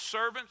have a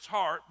servant's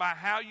heart by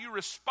how you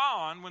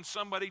respond when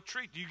somebody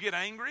treats you. You get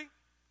angry?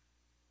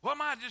 Well,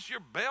 am I just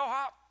your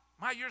bellhop?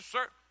 Am I your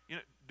servant?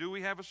 Do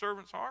we have a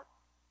servant's heart?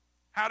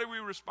 How do we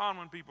respond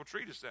when people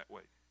treat us that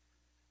way?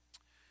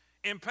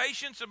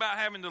 Impatience about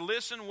having to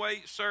listen,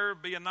 wait,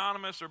 serve, be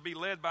anonymous, or be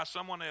led by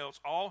someone else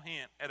all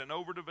hint at an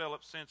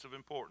overdeveloped sense of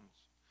importance.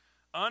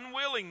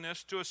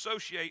 Unwillingness to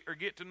associate or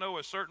get to know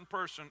a certain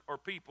person or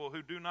people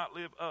who do not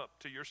live up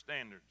to your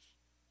standards.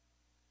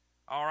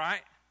 All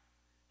right?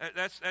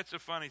 That's a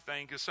funny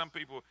thing because some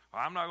people,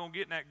 I'm not going to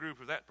get in that group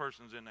if that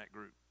person's in that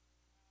group.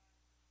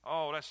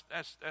 Oh, that's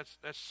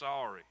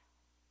sorry.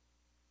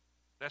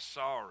 That's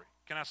sorry.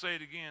 Can I say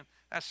it again?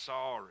 That's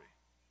sorry.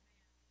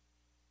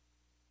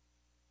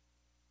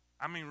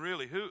 I mean,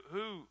 really, who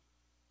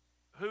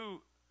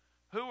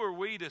are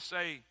we to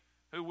say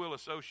who we'll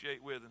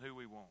associate with and who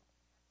we won't?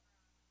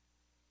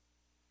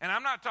 And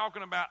I'm not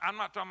talking about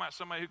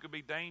somebody who could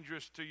be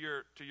dangerous to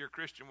your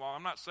Christian walk.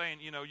 I'm not saying,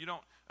 you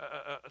don't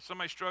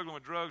somebody struggling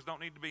with drugs don't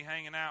need to be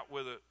hanging out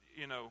with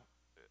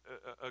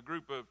a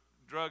group of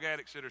drug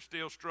addicts that are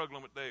still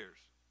struggling with theirs.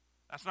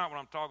 That's not what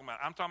I'm talking about.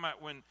 I'm talking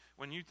about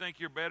when you think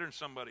you're better than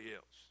somebody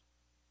else.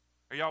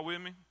 Are y'all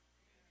with me?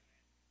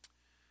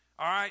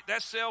 All right,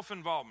 that's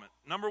self-involvement.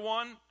 Number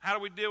one, how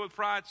do we deal with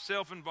pride?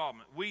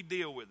 Self-involvement. We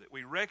deal with it.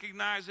 We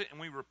recognize it and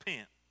we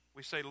repent.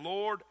 We say,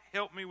 Lord,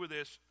 help me with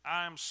this.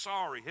 I am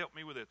sorry. Help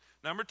me with this.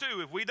 Number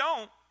two, if we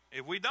don't,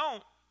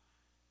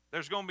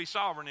 there's going to be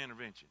sovereign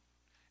intervention.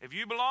 If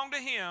you belong to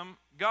Him,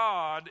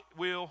 God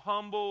will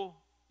humble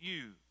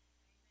you.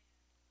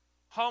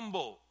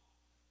 Humble.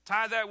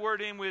 Tie that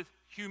word in with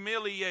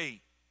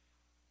humiliate.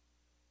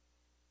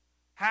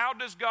 How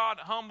does God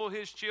humble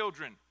His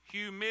children?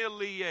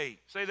 Humiliate.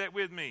 Say that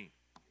with me.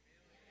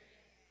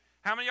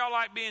 How many of y'all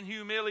like being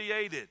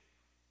humiliated?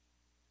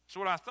 That's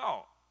what I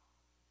thought.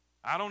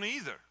 I don't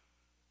either.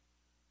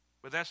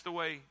 But that's the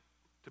way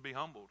to be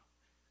humbled.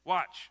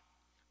 Watch.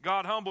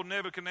 God humbled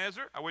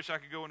Nebuchadnezzar. I wish I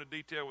could go into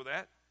detail with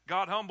that.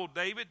 God humbled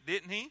David,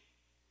 didn't He?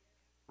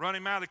 Run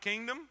him out of the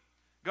kingdom.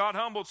 God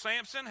humbled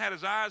Samson, had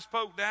his eyes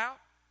poked out.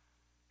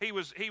 He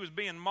was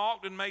being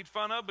mocked and made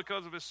fun of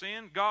because of his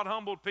sin. God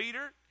humbled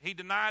Peter. He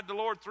denied the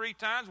Lord 3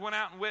 times, went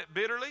out and wept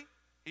bitterly.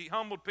 He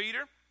humbled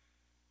Peter.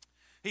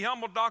 He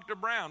humbled Dr.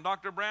 Brown.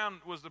 Dr.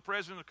 Brown was the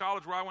president of the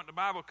college where I went to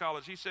Bible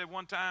college. He said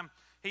one time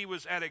he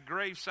was at a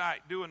grave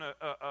site doing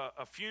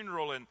a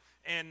funeral, and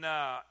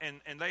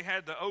they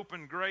had the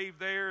open grave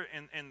there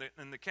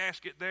and the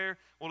casket there.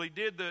 Well, he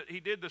did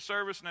the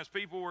service, and as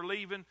people were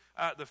leaving,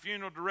 the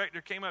funeral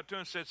director came up to him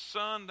and said,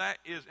 "Son, that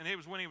is," and it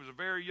was when he was a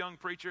very young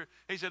preacher.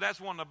 He said, "That's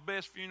one of the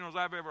best funerals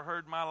I've ever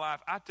heard in my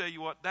life. I tell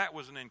you what, that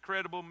was an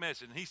incredible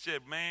message." And he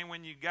said, "Man,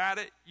 when you got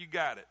it, you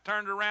got it."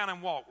 Turned around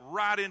and walked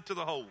right into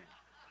the hole.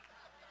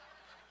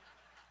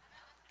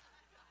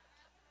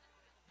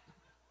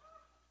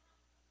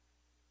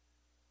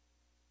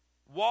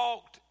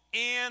 Walked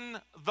in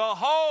the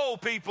hole,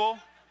 people.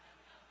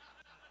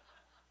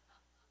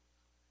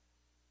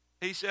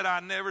 He said, "I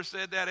never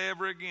said that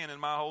ever again in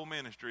my whole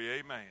ministry."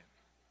 Amen.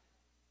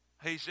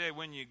 He said,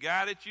 when you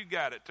got it, you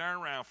got it.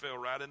 Turned around, fell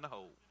right in the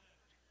hole.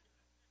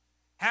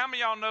 How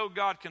many of y'all know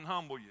God can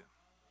humble you?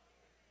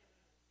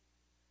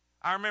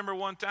 I remember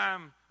one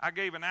time I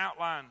gave an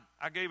outline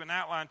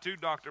to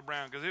Dr.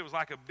 Brown because it was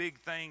like a big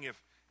thing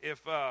if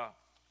the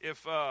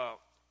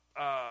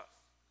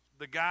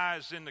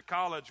guys in the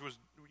college was,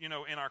 in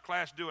our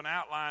class doing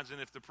outlines,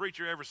 and if the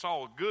preacher ever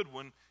saw a good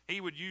one, he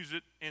would use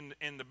it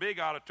in the big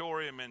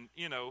auditorium, and,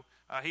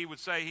 he would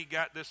say he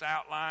got this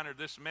outline or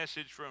this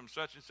message from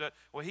such and such.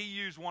 Well, he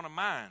used one of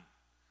mine.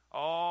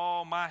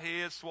 Oh, my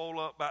head swole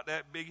up about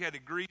that big. He had to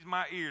grease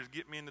my ears to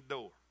get me in the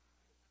door.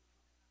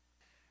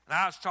 And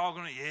I was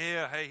talking to him,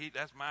 "Yeah, hey,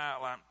 that's my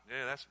outline.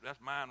 Yeah,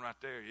 that's mine right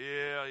there.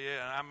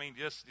 Yeah. I mean,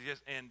 just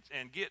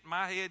and get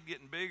my head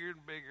getting bigger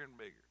and bigger and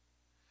bigger."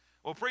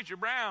 Well, Preacher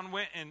Brown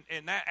went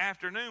and that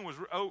afternoon was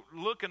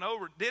looking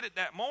over, did it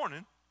that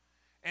morning,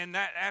 and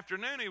that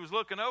afternoon he was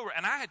looking over,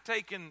 and I had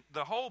taken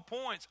the whole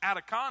points out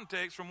of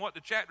context from what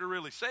the chapter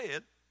really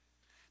said.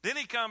 Then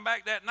he come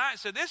back that night and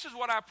said, "This is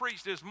what I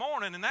preached this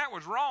morning, and that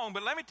was wrong,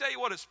 but let me tell you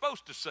what it's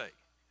supposed to say."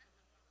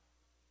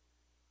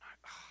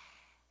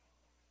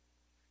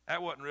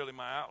 That wasn't really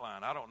my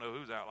outline. I don't know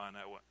whose outline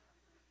that was.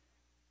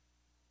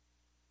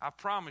 I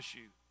promise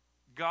you,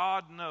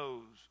 God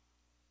knows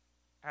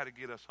how to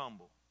get us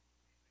humble.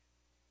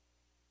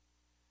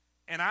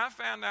 And I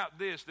found out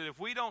that if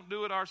we don't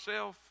do it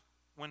ourselves,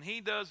 when He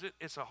does it,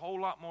 it's a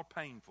whole lot more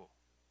painful.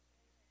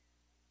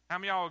 How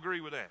many of y'all agree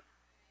with that?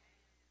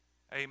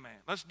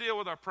 Amen. Let's deal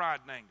with our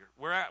pride and anger.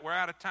 We're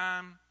out of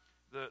time.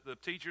 The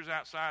teachers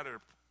outside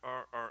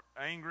are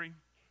angry.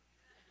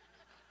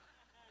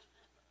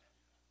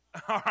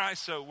 All right,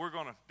 so we're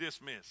going to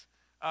dismiss.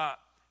 How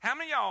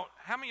many of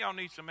y'all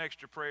need some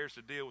extra prayers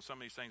to deal with some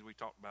of these things we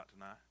talked about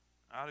tonight?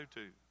 I do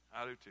too.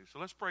 So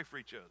let's pray for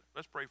each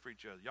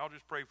other. Y'all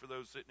just pray for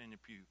those sitting in your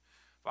pew.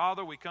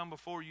 Father, we come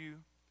before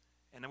you,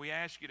 and we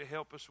ask you to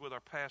help us with our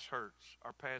past hurts, our past